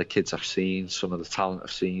 some of the kids I've seen, some of the talent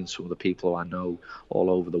I've seen, some of the people I know all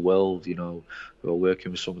over the world, you know, who are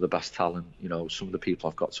working with some of the best talent, you know, some of the people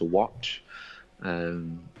I've got to watch,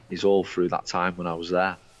 is all through that time when I was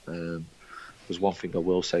there. There's one thing I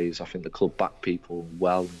will say is I think the club back people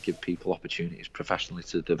well and give people opportunities professionally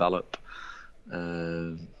to develop.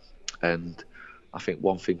 And I think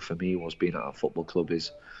one thing for me was being at a football club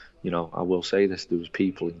is, you know, I will say this, there was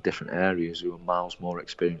people in different areas who were miles more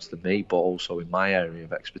experienced than me, but also in my area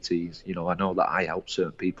of expertise. You know, I know that I helped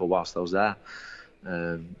certain people whilst I was there.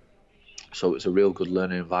 So it's a real good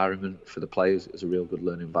learning environment for the players. It was a real good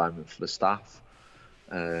learning environment for the staff.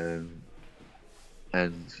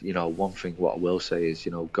 And, you know, one thing what I will say is,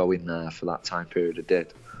 you know, going there for that time period I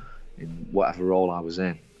did, in whatever role I was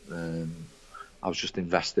in, I was just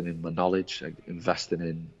investing in my knowledge, investing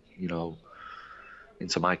in, you know,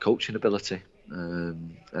 into my coaching ability.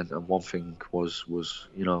 And one thing was,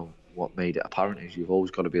 you know, what made it apparent is you've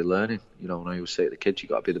always got to be learning. You know, and I always say to the kids, you've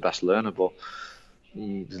got to be the best learner, but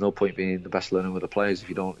there's no point being the best learner with the players if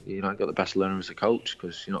you're not got the best learner as a coach,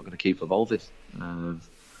 because you're not going to keep evolving.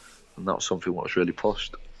 And that was something what was really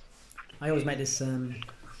pushed. I always make this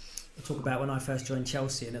talk about when I first joined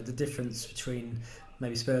Chelsea, and the difference between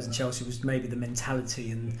maybe Spurs and Chelsea was maybe the mentality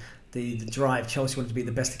and the drive. Chelsea wanted to be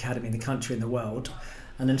the best academy in the country and the world.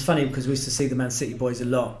 And it's funny because we used to see the Man City boys a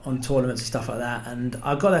lot on tournaments and stuff like that, and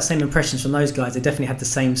I got that same impression from those guys. They definitely had the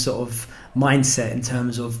same sort of mindset in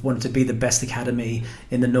terms of wanting to be the best academy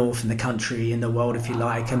in the north, in the country, in the world, if you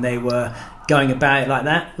like, and they were going about it like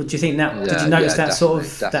that. What do you think that? Yeah, did you notice that sort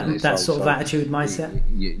of that sort of attitude, mindset?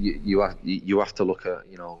 You have to look at,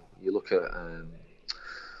 you know, you look at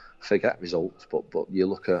forget results, but you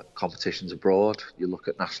look at competitions abroad, you look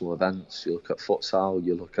at national events, you look at futsal,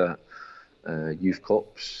 you look at youth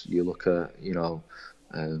cups, you look at, you know,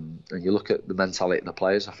 and you look at the mentality of the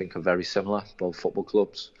players. I think are very similar, both football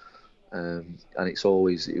clubs, and it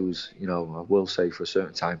was, you know, I will say for a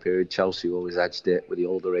certain time period, Chelsea always edged it with the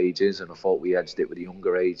older ages, and I thought we edged it with the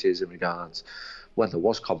younger ages in regards when there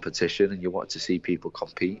was competition and you wanted to see people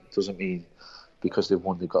compete. Doesn't mean because they've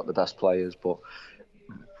won they've got the best players, but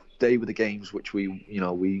they were the games which we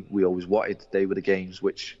always wanted. They were the games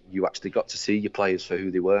which you actually got to see your players for who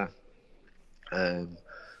they were.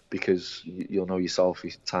 Because you'll know yourself,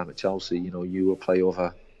 your time at Chelsea, you know, you will play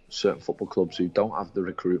over certain football clubs who don't have the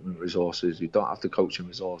recruitment resources, who don't have the coaching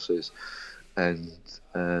resources, and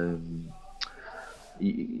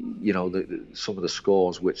you know, some of the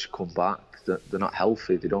scores which come back, they're not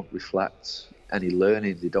healthy. They don't reflect any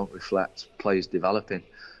learning. They don't reflect players developing.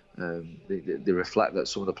 They reflect that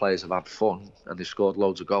some of the players have had fun and they've scored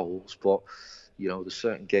loads of goals, but you know, there's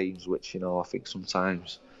certain games which, you know, I think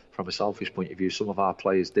sometimes, from a selfish point of view, some of our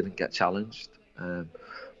players didn't get challenged.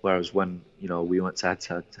 Whereas when, you know, we went head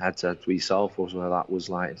to head with yourself, or whether that was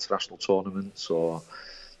like international tournaments, or,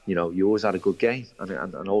 you know, you always had a good game.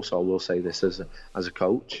 And also I will say this as a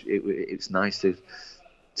coach, it's nice to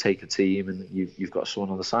take a team and you've got someone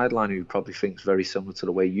on the sideline who probably thinks very similar to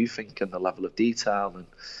the way you think and the level of detail. And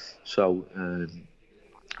so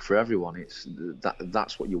for everyone, it's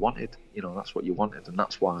that's what you wanted. You know, that's what you wanted, and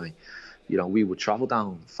that's why, you know, we would travel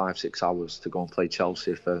down 5-6 hours to go and play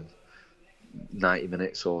Chelsea for 90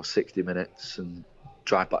 minutes or 60 minutes and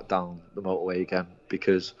drive back down the motorway again,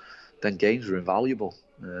 because then games are invaluable.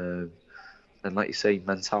 And like you say,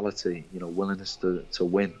 mentality, you know, willingness to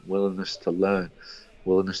win, willingness to learn,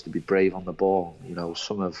 willingness to be brave on the ball. You know,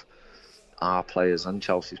 some of our players and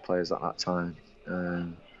Chelsea's players at that time,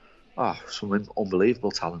 some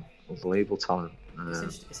unbelievable talent.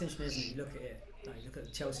 It's interesting, isn't it? You look at it, like, you look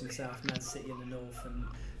at Chelsea in the south, Man City in the north, and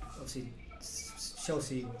obviously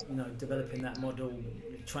Chelsea, developing that model,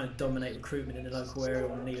 trying to dominate recruitment in the local area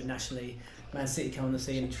or even nationally. Man City come on the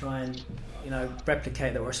scene and try and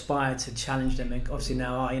replicate that or aspire to challenge them. And obviously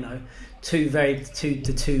now are two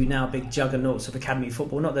now big juggernauts of academy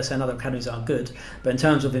football. Not that saying other academies aren't good, but in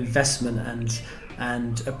terms of investment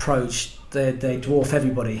and approach, they dwarf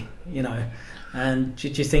everybody. And do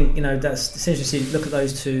you think it's interesting? Look at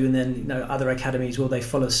those two, and then other academies, will they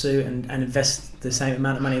follow suit and invest the same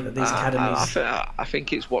amount of money that these academies? I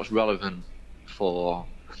think it's what's relevant for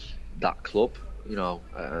that club. What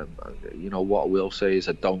I will say is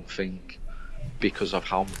I don't think because of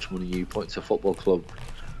how much money you put into a football club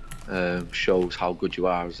shows how good you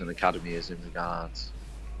are as an academy is in regards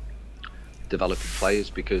developing players,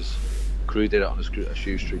 because Crewe did it on a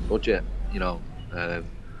shoestring budget, and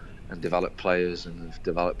developed players who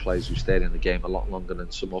stayed in the game a lot longer than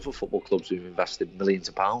some other football clubs who've invested millions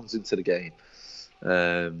of pounds into the game.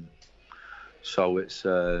 So it's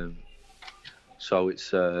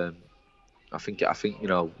I think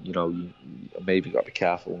you maybe got to be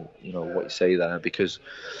careful what you say there, because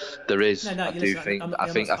there is I'm not saying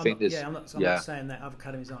that other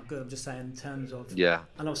academies aren't good. I'm just saying in terms of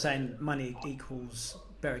I'm not saying money equals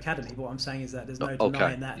better academy, but what I'm saying is that there's no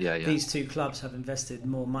denying that these two clubs have invested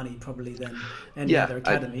more money probably than any other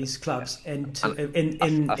academies clubs in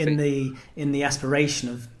the aspiration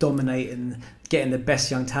of dominating, getting the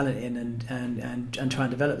best young talent in and try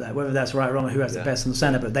and develop that. Whether that's right or wrong or who has the best on the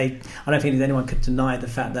centre, but I don't think anyone could deny the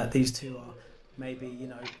fact that these two are maybe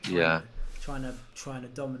trying to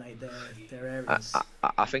dominate their areas.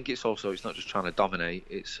 I think it's not just trying to dominate.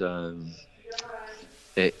 It's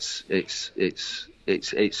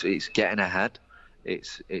getting ahead.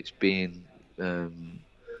 It's being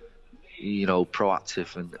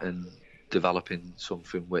proactive and developing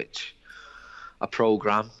something which a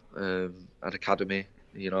program at academy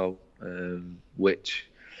which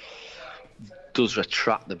does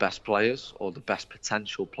attract the best players or the best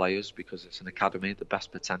potential players, because it's an academy. The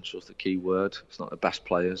best potential is the key word. It's not the best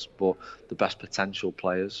players, but the best potential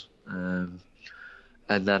players.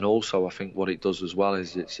 And then also, I think what it does as well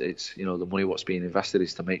is it's the money what's being invested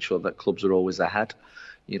is to make sure that clubs are always ahead.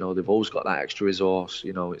 They've always got that extra resource.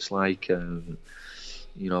 It's like buying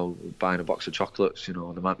a box of chocolates. There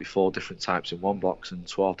might be 4 different types in one box and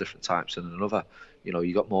 12 different types in another.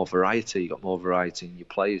 You got more variety. You got more variety in your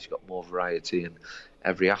players. You got more variety in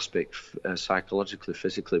every aspect, psychologically,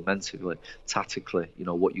 physically, mentally, tactically.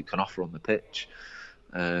 What you can offer on the pitch.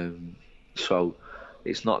 So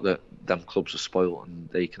it's not that them clubs are spoiled and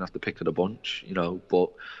they can have the pick of the bunch, but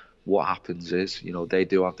what happens is, they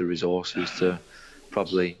do have the resources to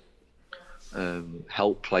probably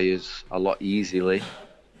help players a lot easily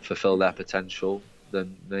fulfil their potential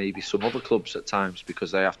than maybe some other clubs at times,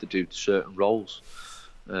 because they have to do certain roles,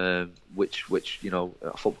 which a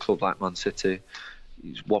football club like Man City,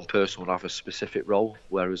 one person will have a specific role,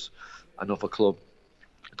 whereas another club,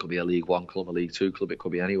 it could be a League One club, a League Two club, it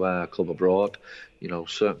could be anywhere, a club abroad.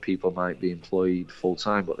 Certain people might be employed full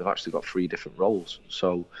time, but they've actually got 3 different roles.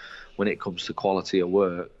 So when it comes to quality of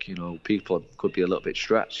work, people could be a little bit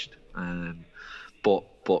stretched. But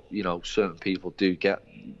certain people do get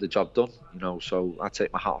the job done. So I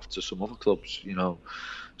take my hat off to some other clubs.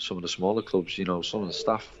 Some of the smaller clubs. Some of the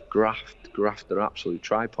staff graft their absolute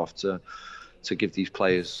tripe off to give these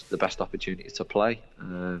players the best opportunity to play.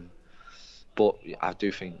 But I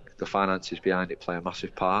do think the finances behind it play a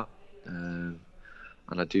massive part, and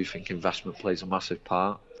I do think investment plays a massive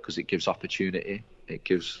part, because it gives opportunity. It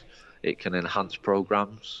can enhance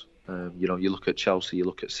programs. You look at Chelsea, you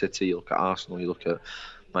look at City, you look at Arsenal, you look at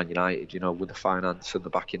Man United. With the finance and the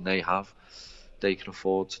backing they have, they can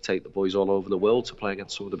afford to take the boys all over the world to play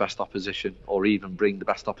against some of the best opposition, or even bring the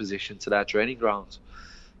best opposition to their training grounds.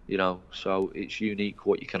 So it's unique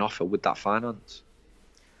what you can offer with that finance.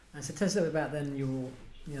 And so tell us a little bit about then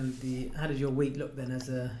how did your week look then as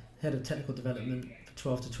a head of technical development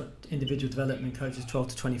for individual development coaches,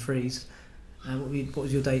 12 to 23s? What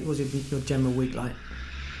was your day? What was your general week like?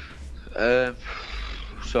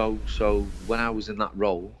 So when I was in that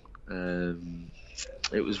role,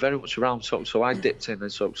 it was very much around. So I dipped in,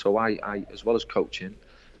 and so I as well as coaching,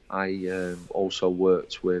 I also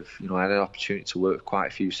worked with. I had an opportunity to work with quite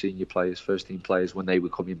a few senior players, first team players, when they were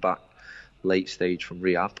coming back late stage from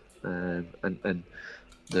rehab, and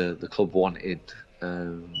the club wanted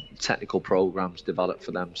technical programs developed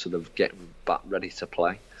for them, so they're getting back ready to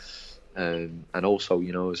play. And also,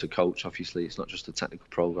 you know, as a coach, obviously it's not just a technical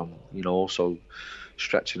program, you know, also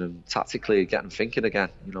stretching them tactically, getting them thinking again,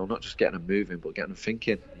 you know, not just getting them moving, but getting them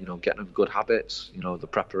thinking, you know, getting them good habits, you know, the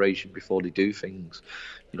preparation before they do things,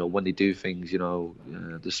 you know, when they do things, you know,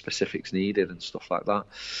 the specifics needed and stuff like that.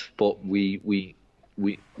 But we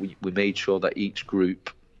made sure that each group,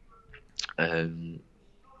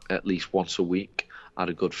 at least once a week, had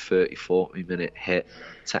a good 30-40 minute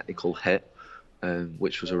technical hit,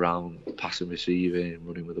 which was around passing, receiving,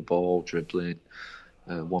 running with the ball, dribbling,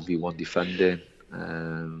 1v1 defending.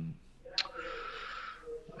 I'm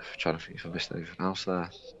trying to think if I missed anything else there.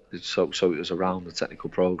 So it was around the technical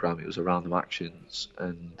programme, it was around the actions,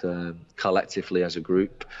 and collectively as a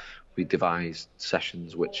group we devised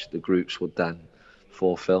sessions which the groups would then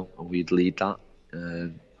fulfil, and we'd lead that.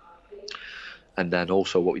 And then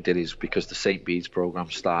also what we did is, because the St Bede's programme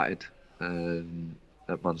started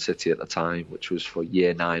at Man City at the time, which was for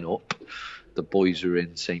year 9 up, the boys were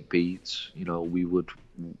in St Bede's, you know, we would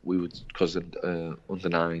because under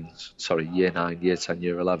 9s, sorry, year 9, year 10,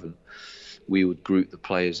 year 11, we would group the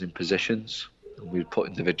players in positions, and we'd put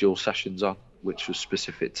individual sessions on which was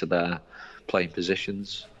specific to their playing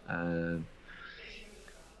positions. You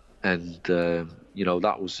know,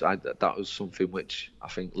 that was something which I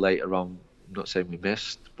think later on, I'm not saying we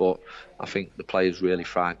missed, but I think the players really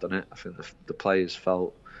thrived on it. I think the players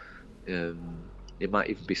felt, it might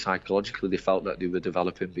even be psychologically, they felt that they were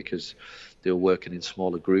developing because they were working in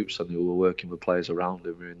smaller groups and they were working with players around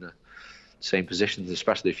them who were in the same positions,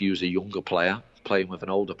 especially if you was a younger player playing with an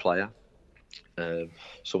older player,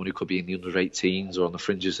 someone who could be in the under 18s or on the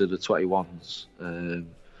fringes of the 21s.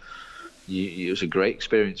 It was a great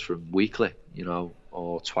experience for them weekly, you know,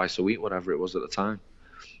 or twice a week, whatever it was at the time.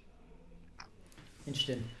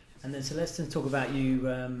 Interesting. And then so let's talk about you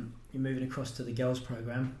moving across to the girls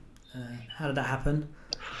program. How did that happen?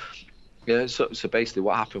 Yeah, so basically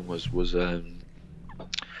what happened was the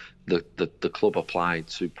club applied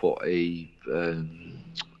to put a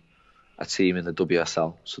team in the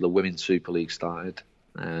WSL. So the Women's Super League started,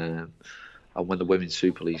 and when the Women's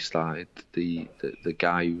Super League started, the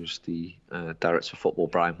guy who was the director of football,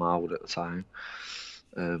 Brian Marwood at the time,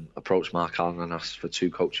 approached Mark Allen and asked for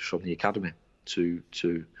 2 coaches from the academy to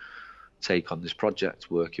take on this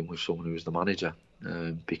project, working with someone who was the manager,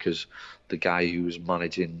 because the guy who was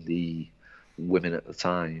managing the women at the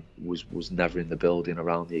time was never in the building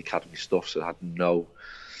around the academy stuff, so had no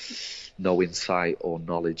insight or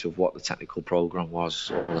knowledge of what the technical programme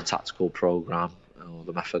was, or the tactical programme, or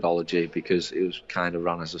the methodology, because it was kind of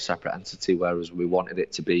run as a separate entity, whereas we wanted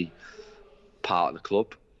it to be part of the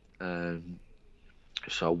club.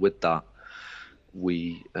 So with that,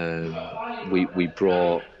 we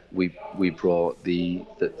brought the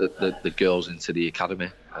girls into the academy,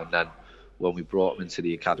 and then when we brought them into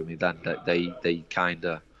the academy, then they kind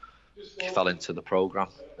of fell into the programme,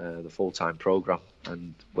 the full-time programme.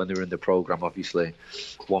 And when they were in the programme, obviously,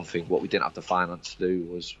 one thing what we didn't have the finance to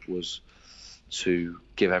do was to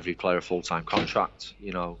give every player a full-time contract.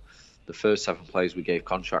 You know, the first 7 players we gave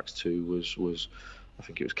contracts to was I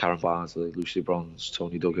think it was Karen Barnsley, Lucy Bronze,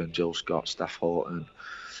 Tony Duggan, Jill Scott, Steph Horton,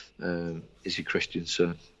 Izzy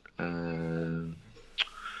Christensen. I'm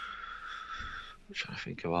trying to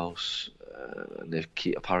think who else. And if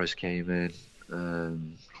Keita Paris came in.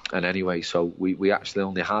 And anyway, so we actually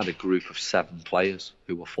only had a group of 7 players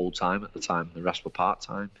who were full-time at the time. The rest were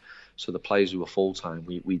part-time. So the players who were full-time,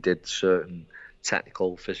 we did certain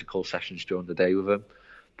technical, physical sessions during the day with them,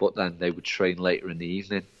 but then they would train later in the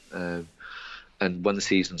evening. And when the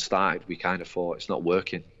season started, we kind of thought, it's not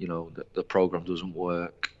working. You know, the programme doesn't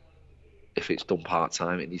work. If it's done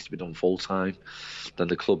part-time, it needs to be done full-time. Then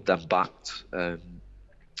the club then backed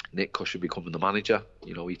Nick Cusher becoming the manager.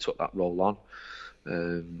 You know, he took that role on.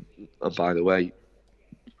 And by the way,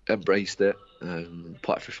 embraced it,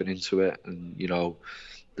 put everything into it. And, you know,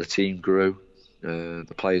 the team grew.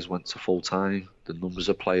 The players went to full-time. The numbers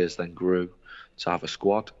of players then grew to have a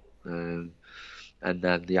squad. And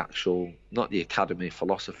then the actual, not the academy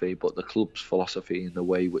philosophy, but the club's philosophy in the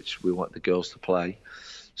way which we want the girls to play,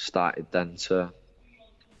 started then to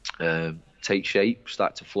take shape,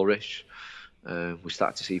 start to flourish. We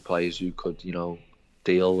started to see players who could, you know,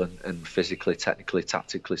 deal and physically, technically,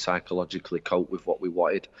 tactically, psychologically cope with what we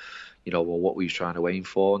wanted, you know, or what we were trying to aim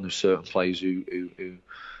for. And there's certain players who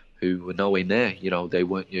were nowhere near, you know, they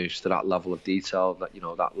weren't used to that level of detail, that, you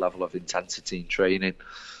know, that level of intensity in training.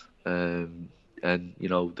 And, you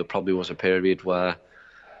know, there probably was a period where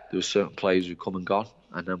there were certain players who come and gone,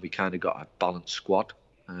 and then we kind of got a balanced squad.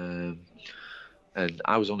 And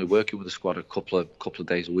I was only working with the squad a couple of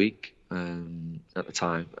days a week. at the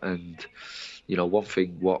time. And one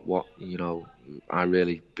thing what I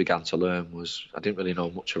really began to learn was I didn't really know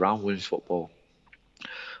much around women's football,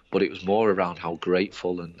 but it was more around how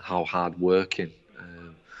grateful and how hard working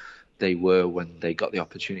they were when they got the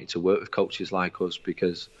opportunity to work with coaches like us,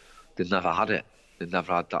 because they'd never had it. They'd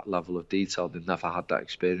never had that level of detail. They'd never had that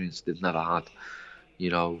experience. They'd never had,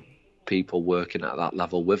 people working at that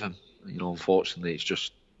level with them. Unfortunately, it's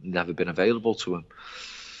just never been available to them.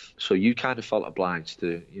 So you kind of felt obliged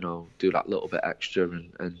to, do that little bit extra,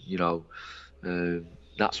 and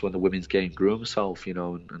that's when the women's game grew himself,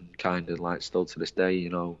 and kind of like still to this day,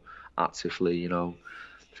 actively, I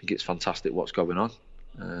think it's fantastic what's going on.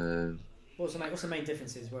 What's the main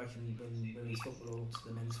differences working with women's football to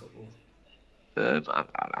the men's football?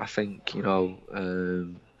 I think I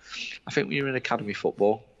think when you're in academy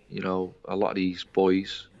football, a lot of these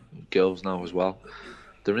boys, girls now as well,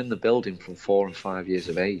 they're in the building from 4 and 5 years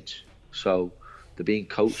of age. So they're being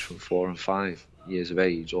coached from 4 and 5 years of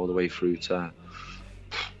age all the way through to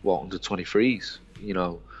under 23s,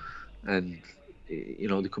 and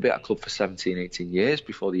they could be at a club for 17, 18 years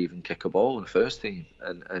before they even kick a ball in the first team.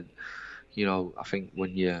 And I think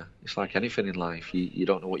it's like anything in life, you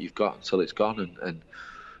don't know what you've got until it's gone. And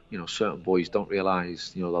certain boys don't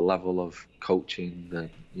realise, the level of coaching that,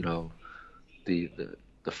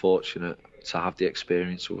 the fortunate to have the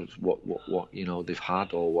experience of what they've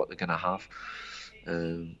had or what they're going to have.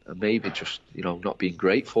 And maybe just, not being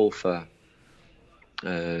grateful for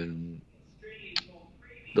the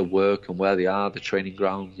work and where they are, the training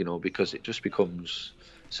ground, because it just becomes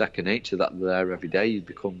second nature that they're there every day. You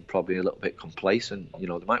become probably a little bit complacent. They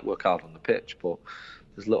might work hard on the pitch, but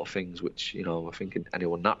there's little things which, I think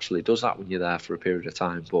anyone naturally does that when you're there for a period of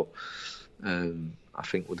time. But I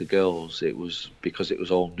think with the girls, it was because it was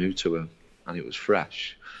all new to them and it was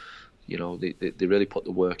fresh. They really put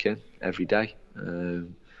the work in every day.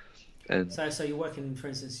 And so you're working, for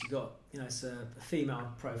instance, you got it's a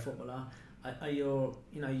female pro footballer. Are your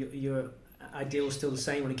ideal still the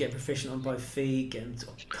same? Want to get proficient on both feet, getting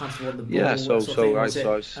comfortable on the ball? Yeah, as a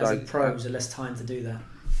pro, is there less time to do that?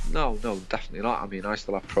 No, definitely not. I mean, I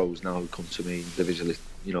still have pros now who come to me individually,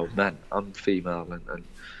 men and female, and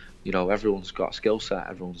everyone's got a skill set,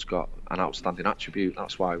 everyone's got an outstanding attribute.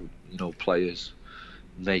 That's why players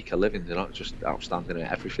make a living. They're not just outstanding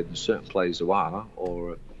at everything. There's certain players who are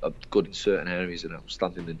good in certain areas and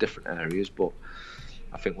outstanding in different areas. But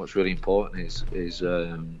I think what's really important is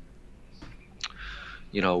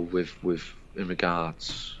with in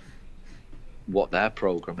regards what their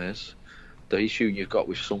program is. The issue you've got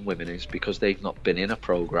with some women is because they've not been in a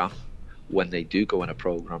program. When they do go in a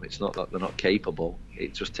program, it's not that they're not capable.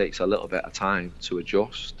 It just takes a little bit of time to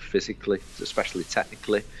adjust physically, especially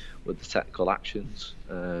technically, with the technical actions.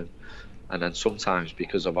 And then sometimes,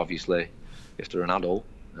 because of obviously, if they're an adult,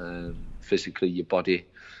 physically your body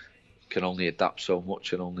can only adapt so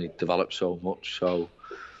much and only develop so much. So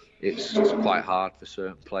it's quite hard for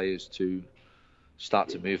certain players to start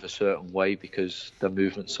to move a certain way because their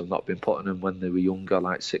movements have not been put in them when they were younger,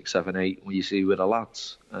 like 6, 7, 8, when you see with the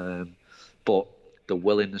lads. But the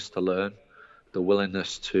willingness to learn, the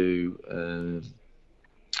willingness to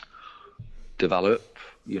develop,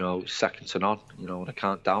 second to none, and I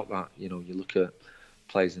can't doubt that. You look at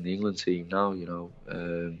players in the England team now,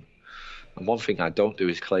 and one thing I don't do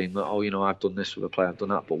is claim that, I've done this with a player, I've done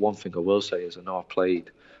that. But one thing I will say is I know I've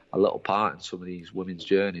played a little part in some of these women's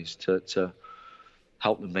journeys to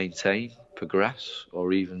help them maintain, progress,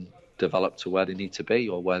 or even develop to where they need to be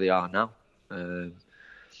or where they are now. And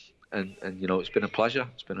it's been a pleasure.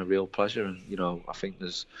 It's been a real pleasure. And I think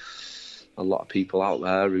there's a lot of people out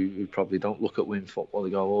there who probably don't look at women's football. They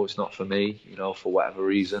go, it's not for me, for whatever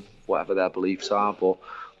reason, whatever their beliefs are. But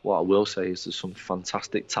what I will say is there's some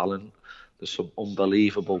fantastic talent. There's some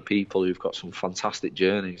unbelievable people who've got some fantastic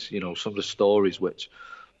journeys. Some of the stories which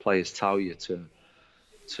players tell you to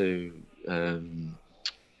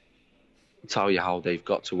tell you how they've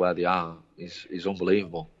got to where they are is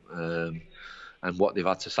unbelievable. And what they've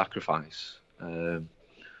had to sacrifice. Mate,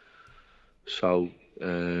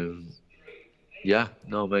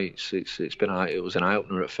 it's been it was an eye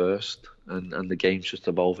opener at first, and the game's just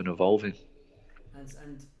evolving. And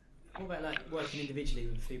what about like working individually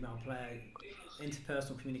with a female player,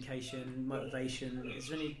 interpersonal communication, motivation? Is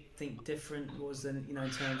there anything different in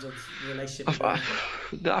terms of the relationship? I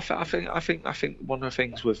think one of the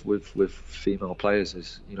things with female players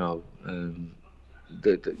is a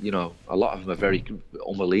lot of them are very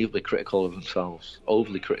unbelievably critical of themselves,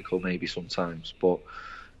 overly critical maybe sometimes, but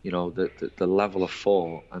the level of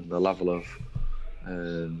thought and the level of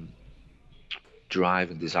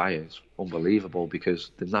drive and desire is unbelievable,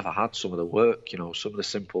 because they've never had some of the work, you know, some of the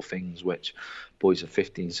simple things which boys of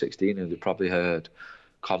 15, 16, and they've probably heard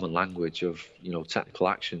common language of, you know, technical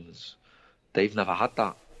actions. They've never had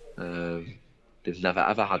that. They've never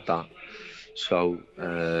ever had that. So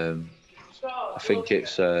I think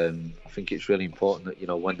it's really important that, you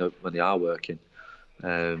know, when they are working,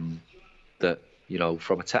 that, you know,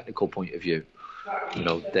 from a technical point of view, you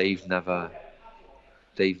know, they've never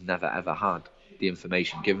ever had the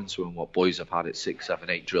information given to them what boys have had at 6, 7,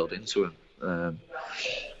 8 drilled into them.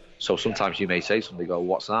 So sometimes you may say something, go,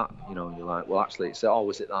 what's that? You know, and you're like, well, actually, it's, oh,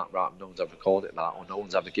 is it that? Right, no one's ever called it that, or no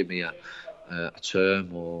one's ever given me a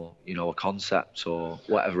term, or, you know, a concept, or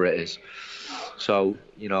whatever it is. So,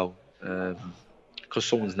 you know, because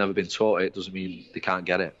someone's never been taught it doesn't mean they can't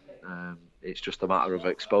get it. It's just a matter of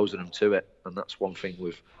exposing them to it, and that's one thing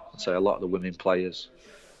with, I'd say, a lot of the women players,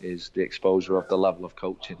 is the exposure of the level of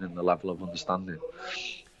coaching and the level of understanding.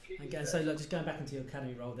 And so, look, just going back into your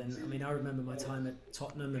academy role then, I mean, I remember my time at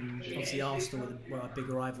Tottenham, and obviously Arsenal were our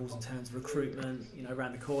bigger rivals in terms of recruitment, you know,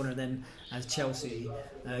 around the corner. And then as Chelsea,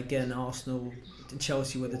 again, Arsenal and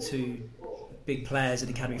Chelsea were the two big players in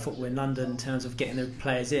academy football in London in terms of getting the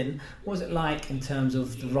players in. What was it like in terms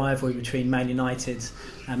of the rivalry between Man United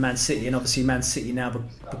and Man City? And obviously Man City now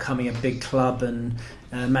becoming a big club, and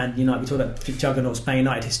Man United, we talk about juggernauts, Man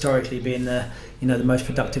United historically being the most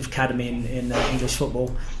productive academy in English football.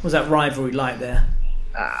 What was that rivalry like there?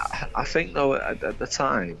 I think, though, at the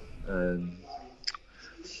time,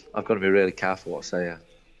 I've got to be really careful what I say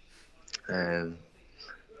here.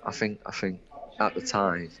 I think at the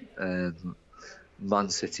time, Man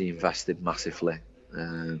City invested massively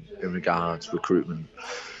in regards recruitment,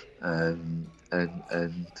 and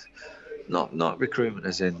not recruitment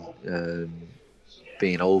as in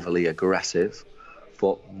being overly aggressive,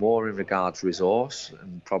 but more in regards resource.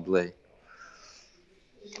 And probably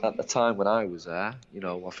at the time when I was there, you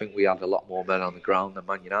know, I think we had a lot more men on the ground than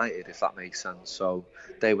Man United, if that makes sense. So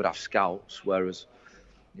they would have scouts, whereas,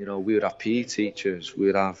 you know, we would have PE teachers, we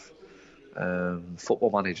would have football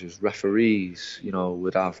managers, referees, you know,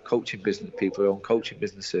 we'd have coaching business people who own coaching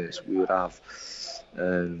businesses, we would have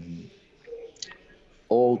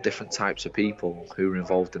all different types of people who were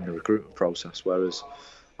involved in the recruitment process, whereas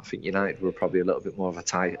I think United were probably a little bit more of a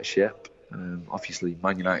tighter ship. Obviously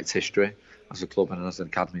Man United's history as a club and as an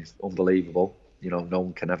academy is unbelievable, you know, no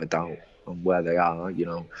one can ever doubt on where they are. You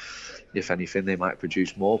know, if anything, they might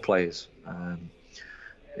produce more players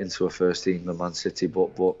into a first team than Man City,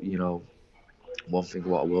 but you know, one thing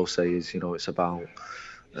what I will say is, you know, it's about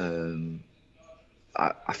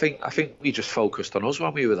I think we just focused on us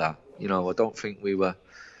when we were there. You know, I don't think we were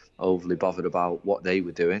overly bothered about what they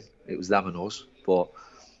were doing. It was them and us, but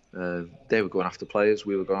they were going after players,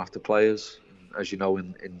 we were going after players. As you know,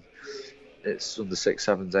 in it's under 6s,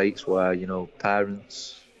 7s, 8s where, you know,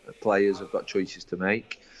 parents, players have got choices to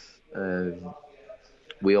make.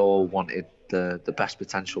 We all wanted the best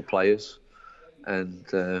potential players, and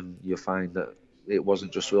you'll find that it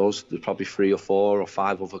wasn't just us. There's probably 3 or 4 or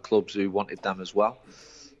 5 other clubs who wanted them as well.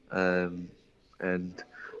 And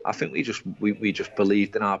I think we just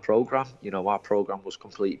believed in our programme. You know, our programme was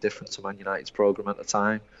completely different to Man United's programme at the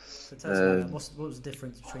time. So tell us about that. What was the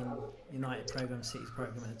difference between United programme and City's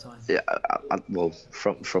programme at the time? Yeah, well,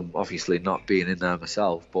 from obviously not being in there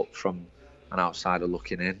myself, but from an outsider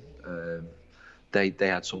looking in, they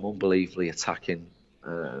had some unbelievably attacking,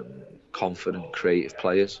 confident, creative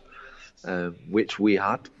players, which we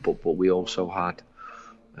had, but we also had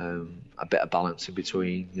a bit of balance in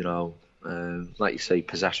between. You know, like you say,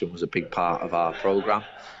 possession was a big part of our programme,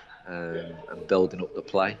 and building up the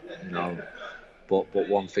play. You know, but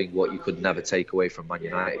one thing what you could never take away from Man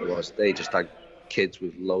United was they just had kids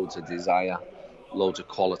with loads of desire, loads of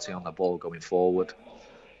quality on the ball going forward.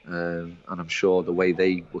 And I'm sure the way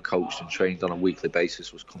they were coached and trained on a weekly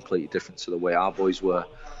basis was completely different to the way our boys were.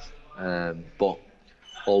 But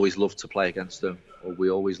always loved to play against them, or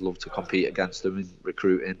we always loved to compete against them in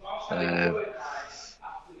recruiting. And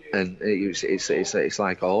it's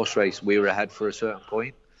like a horse race. We were ahead for a certain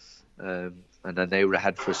point, and then they were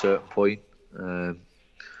ahead for a certain point.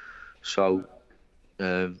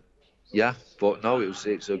 Yeah, but no, it was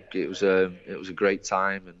a great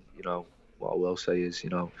time. And you know, what I will say is, you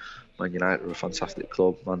know, Man United are a fantastic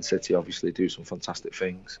club. Man City obviously do some fantastic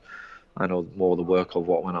things. I know more of the work of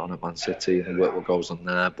what went on at Man City and the work that goes on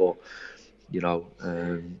there, but you know,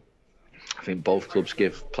 I think both clubs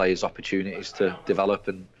give players opportunities to develop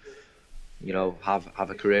and, you know, have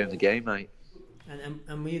a career in the game, mate. And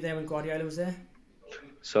were you there when Guardiola was there?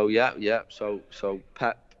 So yeah. So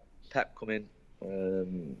Pep come in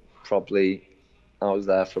probably I was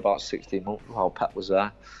there for about 16 months while Pep was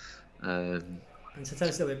there. And so tell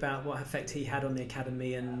us a little bit about what effect he had on the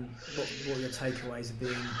academy and what your takeaways have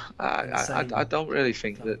been. I don't really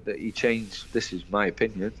think that he changed. This is my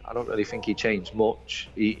opinion. I don't really think he changed much.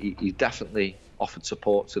 He definitely offered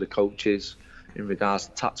support to the coaches in regards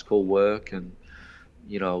to tactical work, and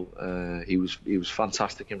he was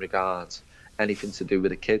fantastic in regards anything to do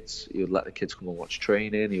with the kids. He would let the kids come and watch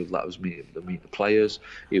training. He would let us meet the players.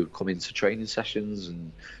 He would come into training sessions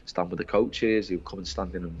and stand with the coaches. He would come and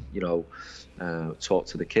stand in and talk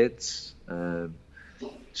to the kids.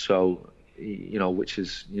 Which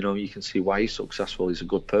is you can see why he's successful. He's a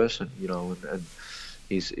good person, and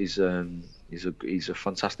he's a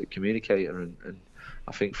fantastic communicator, and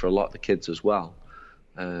I think for a lot of the kids as well.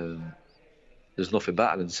 There's nothing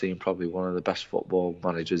better than seeing probably one of the best football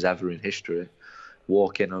managers ever in history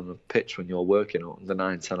walk in on a pitch when you're working on the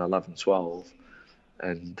 9, 10, 11, 12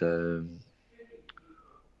 and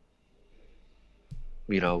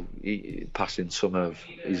passing some of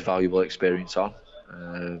his valuable experience on.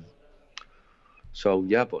 He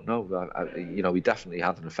definitely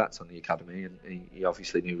had an effect on the academy, and he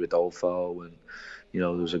obviously knew Rodolfo, and there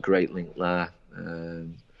was a great link there.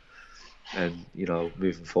 And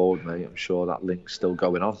moving forward, mate, I'm sure that link's still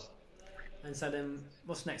going on. And so then,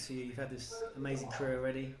 what's next for you? You've had this amazing career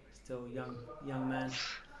already, still young man.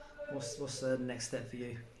 What's the next step for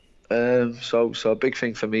you? So a big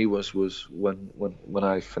thing for me was when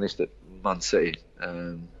I finished at Man City.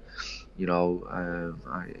 I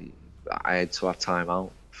had to have time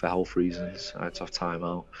out for health reasons. I had to have time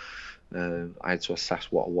out. I had to assess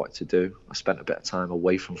what I wanted to do. I spent a bit of time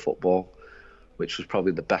away from football, which was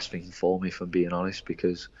probably the best thing for me, if I'm being honest,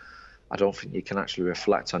 because I don't think you can actually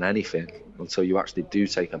reflect on anything until you actually do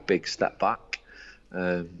take a big step back.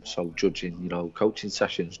 So judging, coaching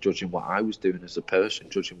sessions, judging what I was doing as a person,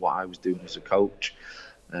 judging what I was doing as a coach.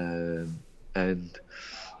 I'll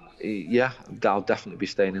definitely be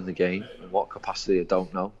staying in the game. In what capacity, I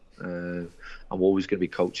don't know. I'm always going to be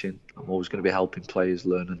coaching. I'm always going to be helping players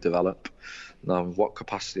learn and develop. Now, in what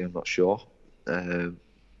capacity, I'm not sure.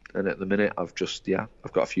 And at the minute, I've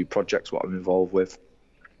got a few projects what I'm involved with,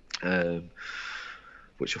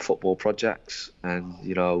 which are football projects, and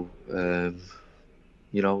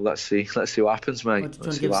let's see what happens, mate.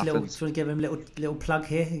 Do you want to give him a little plug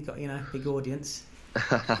here? You've got big audience.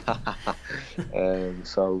 I'm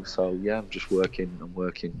just working. I'm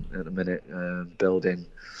working at the minute, building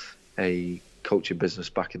a coaching business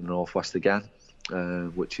back in the Northwest again,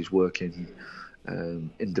 which is working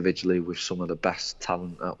individually with some of the best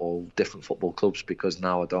talent at all different football clubs, because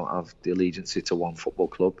now I don't have the allegiance to one football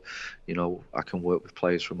club. I can work with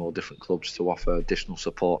players from all different clubs to offer additional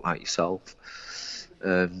support like yourself,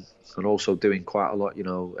 and also doing quite a lot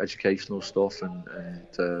educational stuff and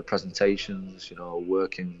presentations,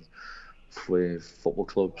 working with football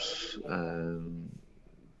clubs,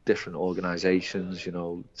 different organisations,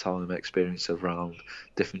 telling them experience around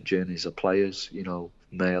different journeys of players,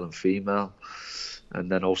 male and female,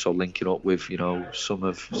 and then also linking up with some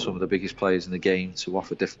of the biggest players in the game to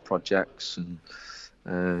offer different projects, and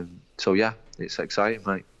it's exciting,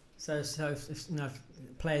 mate. So if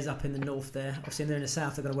players up in the north there, obviously they're in the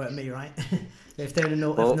south, they're going to work with me, right? If they're in the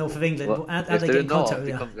north of England, how do they get in contact with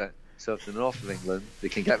you? So if they're north of England, they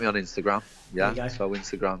can get me on Instagram. Yeah, so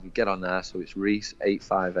Instagram, you get on there. So it's Rees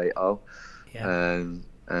 8580. Yeah.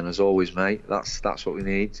 And as always, mate, that's what we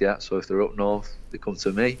need. Yeah. So if they're up north, they come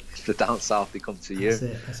to me. If they're down south, they come to you.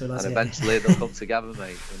 That's and eventually they'll come together,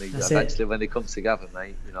 mate. When they come together,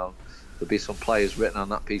 mate, there'll be some players written on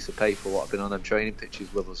that piece of paper what have been on them training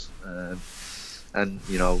pitches with us, and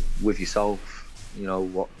with yourself.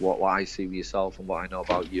 What I see with yourself and what I know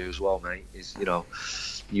about you as well, mate, is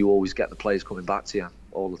you always get the players coming back to you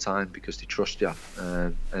all the time because they trust you,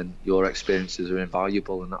 and your experiences are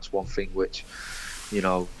invaluable, and that's one thing which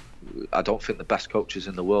I don't think the best coaches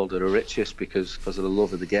in the world are the richest, because of the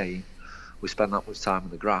love of the game we spend that much time on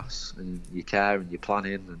the grass, and you care and you're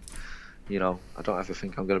planning, and I don't ever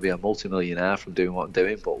think I'm going to be a multi-millionaire from doing what I'm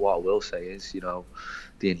doing, but what I will say is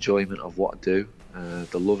the enjoyment of what I do,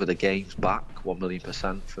 the love of the game's back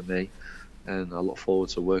 1,000,000% for me, and I look forward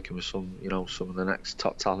to working with some of the next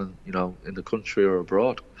top talent in the country or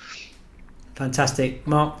abroad. Fantastic.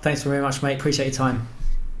 Mark, thanks very much, mate. Appreciate your time.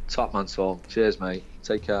 Top man, Saul. Cheers, mate.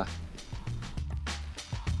 Take care.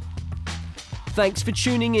 Thanks for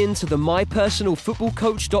tuning in to the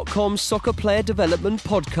MyPersonalFootballCoach.com Soccer Player Development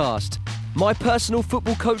Podcast.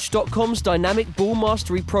 MyPersonalFootballCoach.com's Dynamic Ball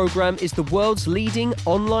Mastery Program is the world's leading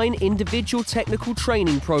online individual technical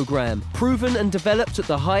training program, proven and developed at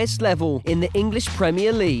the highest level in the English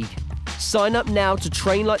Premier League. Sign up now to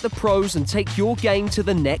train like the pros and take your game to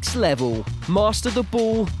the next level. Master the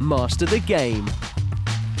ball, master the game.